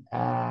can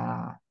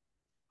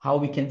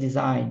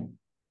design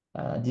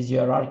this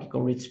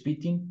hierarchical rate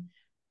splitting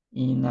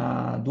in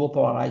dual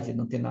polarized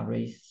antenna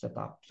array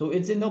setup. So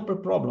it's an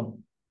open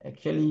problem.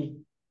 Actually,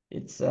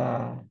 it's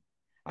I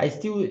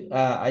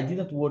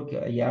didn't work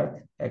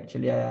yet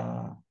actually.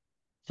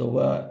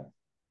 So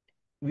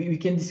we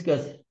can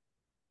discuss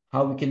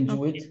how we can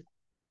do it. okay.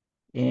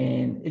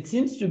 And it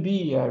seems to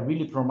be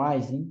really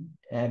promising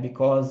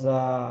because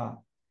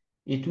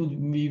it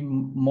would be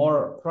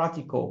more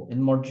practical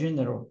and more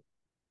general,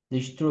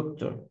 the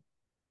structure,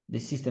 the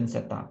system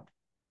setup.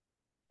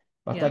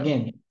 But Yeah.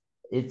 again,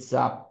 it's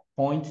a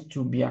point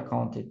to be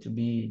accounted, to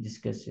be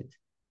discussed.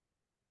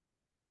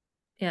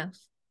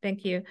 Yes,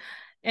 thank you.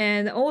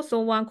 And also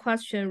one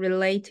question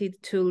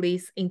related to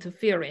this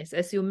interference.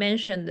 As you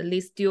mentioned,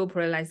 this dual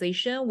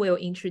polarization will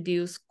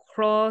introduce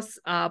cross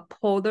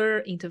polar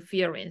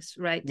interference,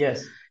 right?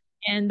 Yes.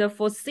 And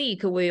for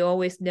SIG, we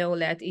always know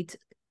that it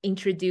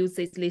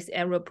introduces this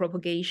error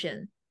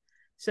propagation.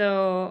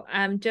 So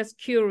I'm just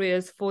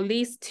curious, for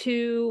these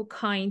two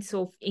kinds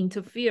of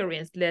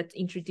interference that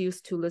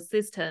introduced to the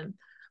system,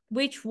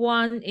 which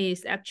one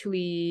is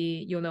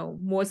actually,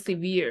 more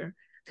severe?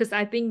 Because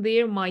I think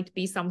there might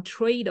be some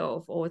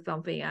trade-off or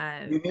something.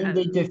 You mean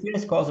the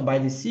interference caused by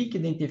the SIC,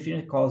 the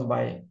interference caused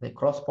by the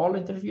cross-polar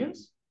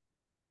interference?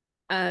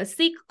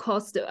 SIG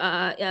caused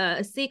Yeah.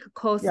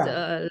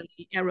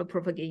 error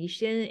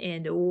propagation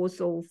and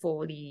also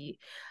for the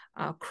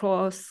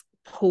cross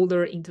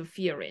polar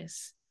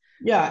interference.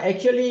 Yeah,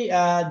 actually,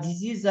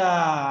 this is,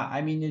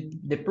 I mean,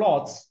 the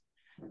plots,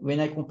 when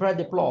I compare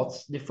the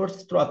plots, the first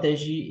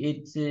strategy,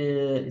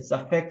 it's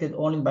affected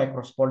only by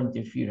cross-polar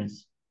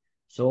interference.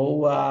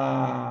 So,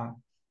 and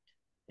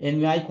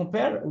when I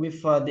compare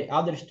with the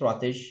other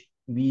strategy,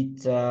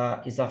 which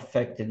is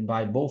affected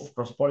by both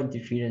cross-polar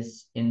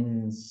interference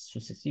and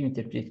successive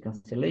interference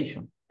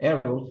cancellation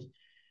errors,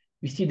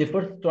 we see the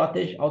first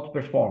strategy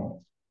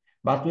outperforms.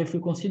 But if we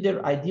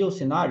consider ideal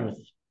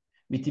scenarios,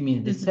 which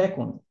means the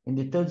second and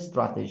the third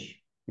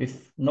strategy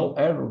with no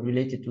error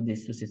related to the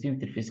successive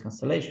interface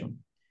cancellation,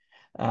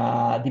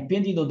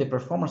 depending on the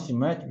performance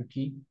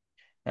symmetry,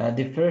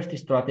 the first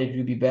strategy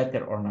will be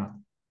better or not.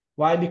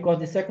 Why? Because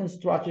the second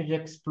strategy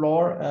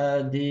explore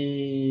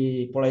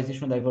the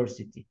polarization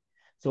diversity.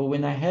 So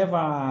when I have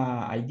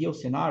an ideal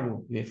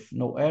scenario with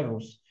no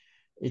errors,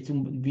 it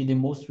will be the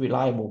most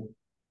reliable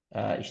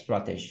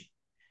strategy.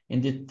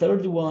 And the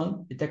third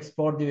one, it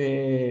explore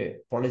the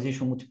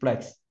polarization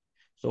multiplex.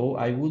 So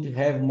I would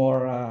have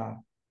more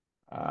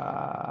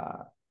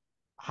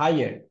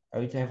higher, I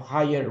would have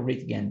higher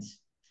rate gains.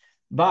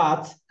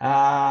 But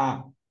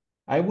I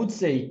would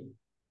say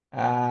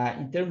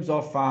in terms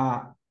of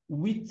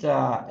which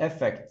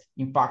effect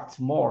impacts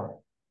more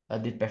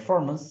the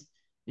performance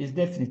is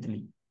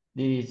definitely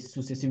the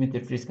successive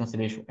interface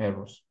cancellation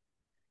errors.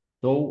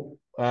 So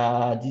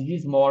this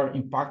is more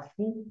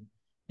impactful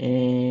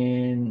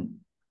and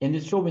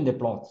it's showing the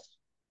plots.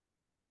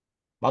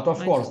 But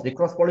of course, the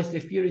cross-polar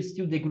interference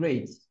still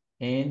degrades.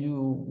 And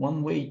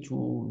one way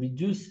to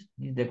reduce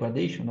this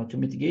degradation or to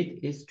mitigate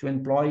is to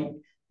employ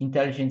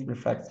intelligent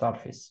reflect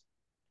surface.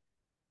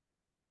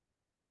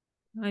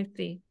 I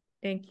see.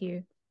 Thank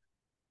you.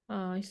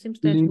 It seems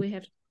that we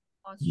have a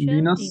question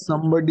Lina, in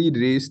somebody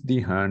raised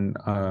the hand.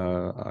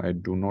 I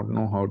do not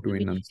know how to the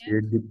chat.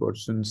 enunciate the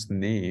person's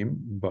name,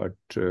 but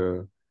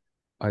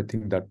I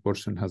think that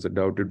person has a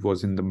doubt. It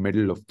was in the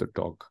middle of the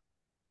talk.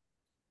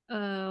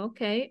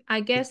 Okay.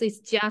 I guess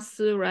it's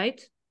Jiasu, right?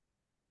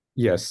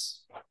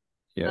 Yes.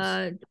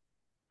 Yes.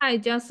 Hi,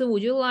 Jiasu.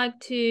 Would you like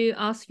to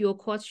ask your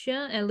question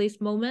at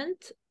this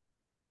moment?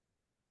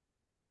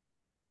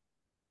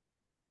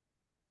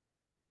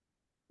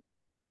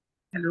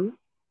 Hello.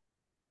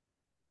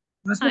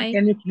 Master, Hi.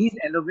 can you please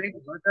elaborate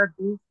what are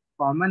two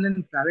common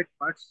and private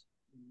parts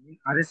in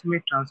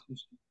RSMA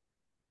transmission?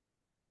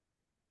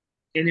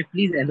 Can you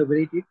please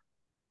elaborate it?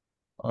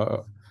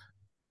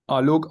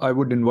 Alok, I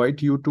would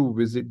invite you to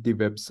visit the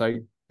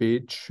website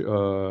page,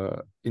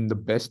 in the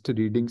best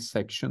reading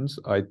sections,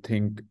 I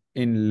think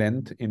in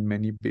length, in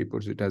many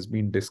papers, it has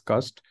been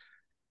discussed.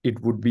 It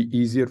would be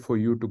easier for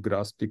you to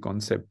grasp the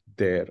concept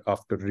there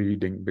after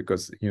reading,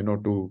 because, you know,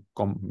 to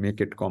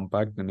make it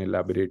compact and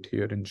elaborate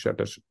here in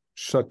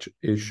such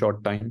a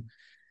short time,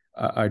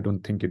 I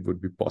don't think it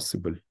would be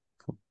possible.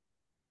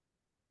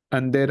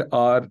 And there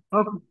are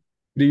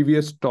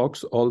previous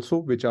talks also,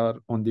 which are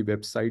on the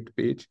website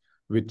page,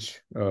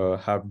 which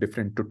have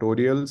different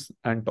tutorials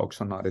and talks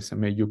on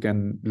RSMA. You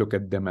can look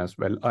at them as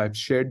well. I've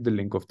shared the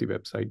link of the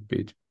website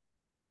page.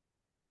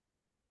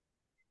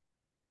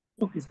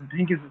 Okay, sir.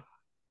 Thank you, sir.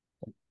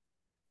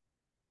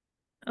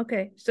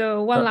 Okay,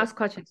 so one last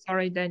question.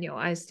 Sorry, Daniel,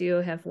 I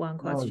still have one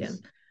question.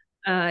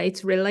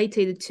 It's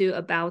related to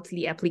about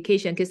the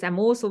application, because I'm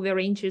also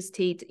very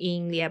interested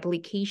in the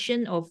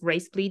application of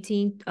rate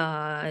splitting,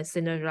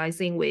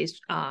 synergizing with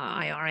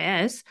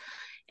IRS.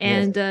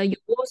 And you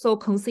also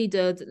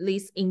considered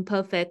this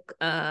imperfect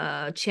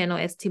channel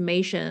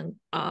estimation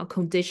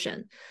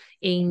condition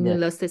in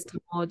the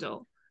system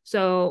model.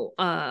 So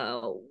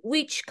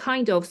which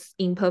kind of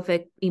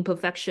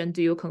imperfection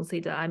do you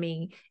consider? I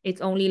mean,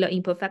 it's only the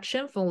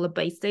imperfection from the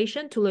base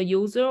station to the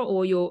user,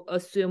 or you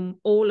assume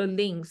all the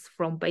links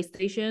from base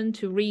station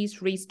to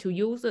reads to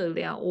user,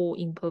 they are all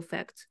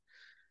imperfect?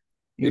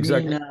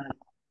 Exactly.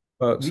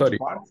 Sorry.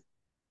 Part?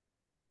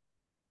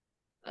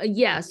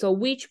 Yeah, so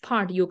which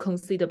part you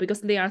consider,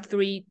 because there are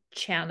 3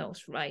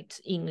 channels, right,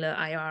 in the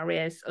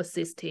IRS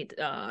assisted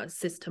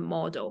system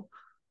model.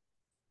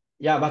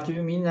 Yeah, but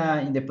you mean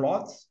in the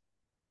plots?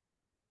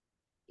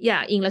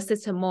 Yeah, in the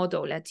system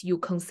model that you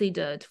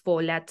considered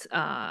for that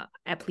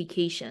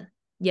application.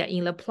 Yeah,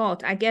 in the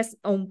plot, I guess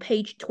on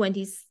page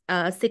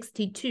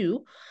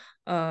 62,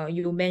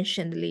 you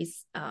mentioned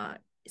this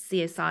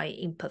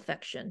CSI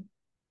imperfection.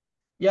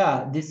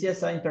 Yeah, the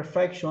CSI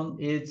imperfection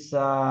is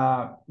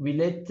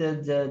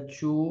related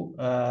to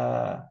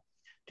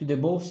the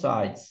both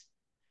sides.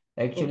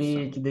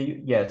 Actually, to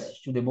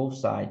the both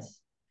sides,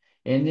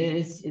 and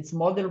it's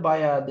modeled by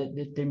a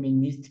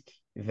deterministic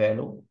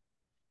value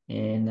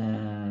in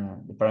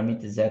the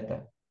parameter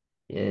zeta.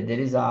 There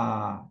is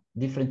a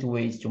different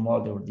ways to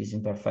model this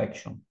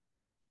imperfection,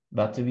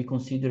 but we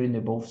consider in the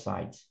both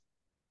sides.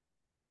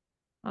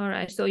 All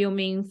right, so you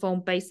mean from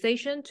base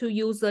station to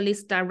user,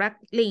 this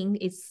direct link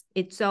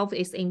itself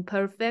is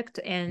imperfect,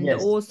 and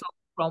also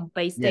from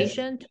base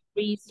station to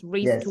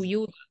reads to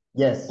user.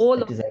 Yes,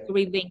 all exactly. of the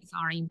 3 links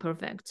are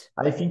imperfect.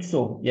 I think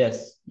so.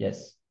 Yes.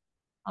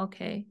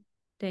 Okay,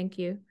 thank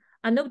you.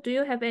 Anoop, do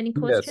you have any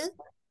question? Yes.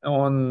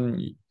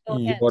 On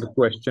your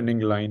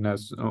questioning line,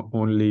 as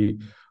only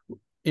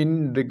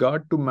in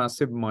regard to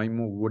massive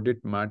MIMO, would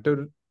it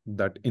matter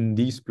that in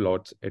these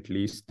plots, at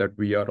least, that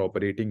we are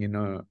operating in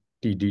a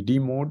TDD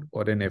mode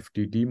or an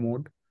FDD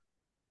mode?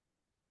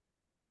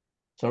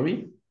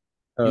 Sorry?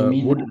 You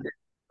mean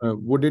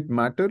would it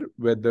matter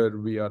whether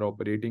we are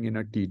operating in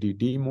a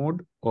TDD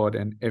mode or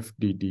an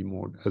FDD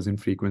mode, as in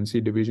frequency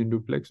division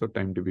duplex or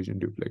time division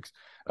duplex,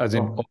 as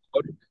in all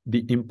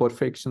the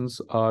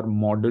imperfections are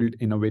modeled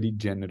in a very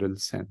general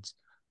sense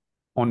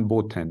on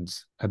both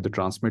ends, at the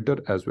transmitter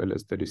as well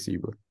as the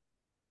receiver?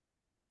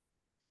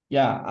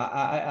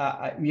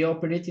 Yeah, we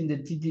operate in the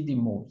TDD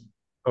mode.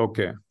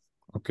 Okay.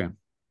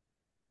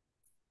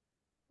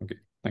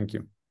 Thank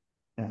you.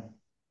 Yeah.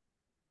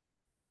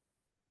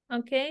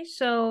 Okay,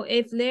 so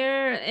if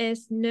there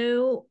is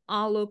no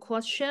other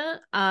question,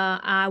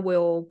 I'm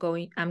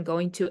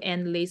going to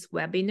end this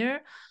webinar.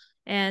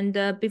 And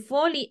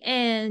before the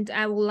end,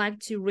 I would like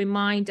to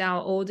remind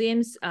our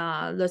audience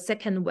the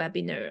second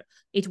webinar.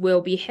 It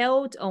will be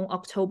held on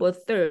October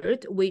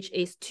 3rd, which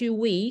is 2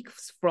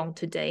 weeks from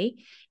today.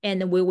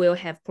 And we will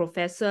have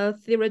Professor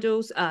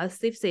Theodoros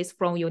Sifsis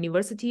from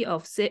University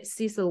of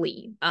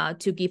Sicily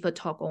to give a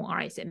talk on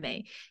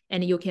RSMA.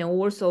 And you can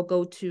also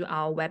go to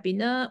our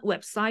webinar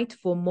website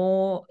for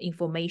more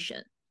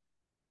information.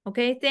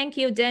 Okay, thank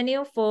you,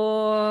 Daniel,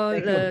 for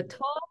the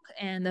talk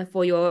and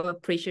for your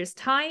precious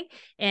time.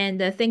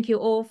 And thank you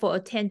all for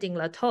attending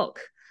the talk.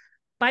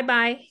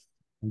 Bye-bye.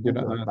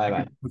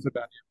 Bye-bye.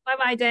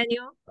 Bye-bye,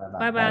 Daniel.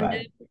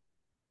 Bye-bye.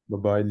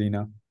 Bye-bye,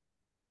 Lena.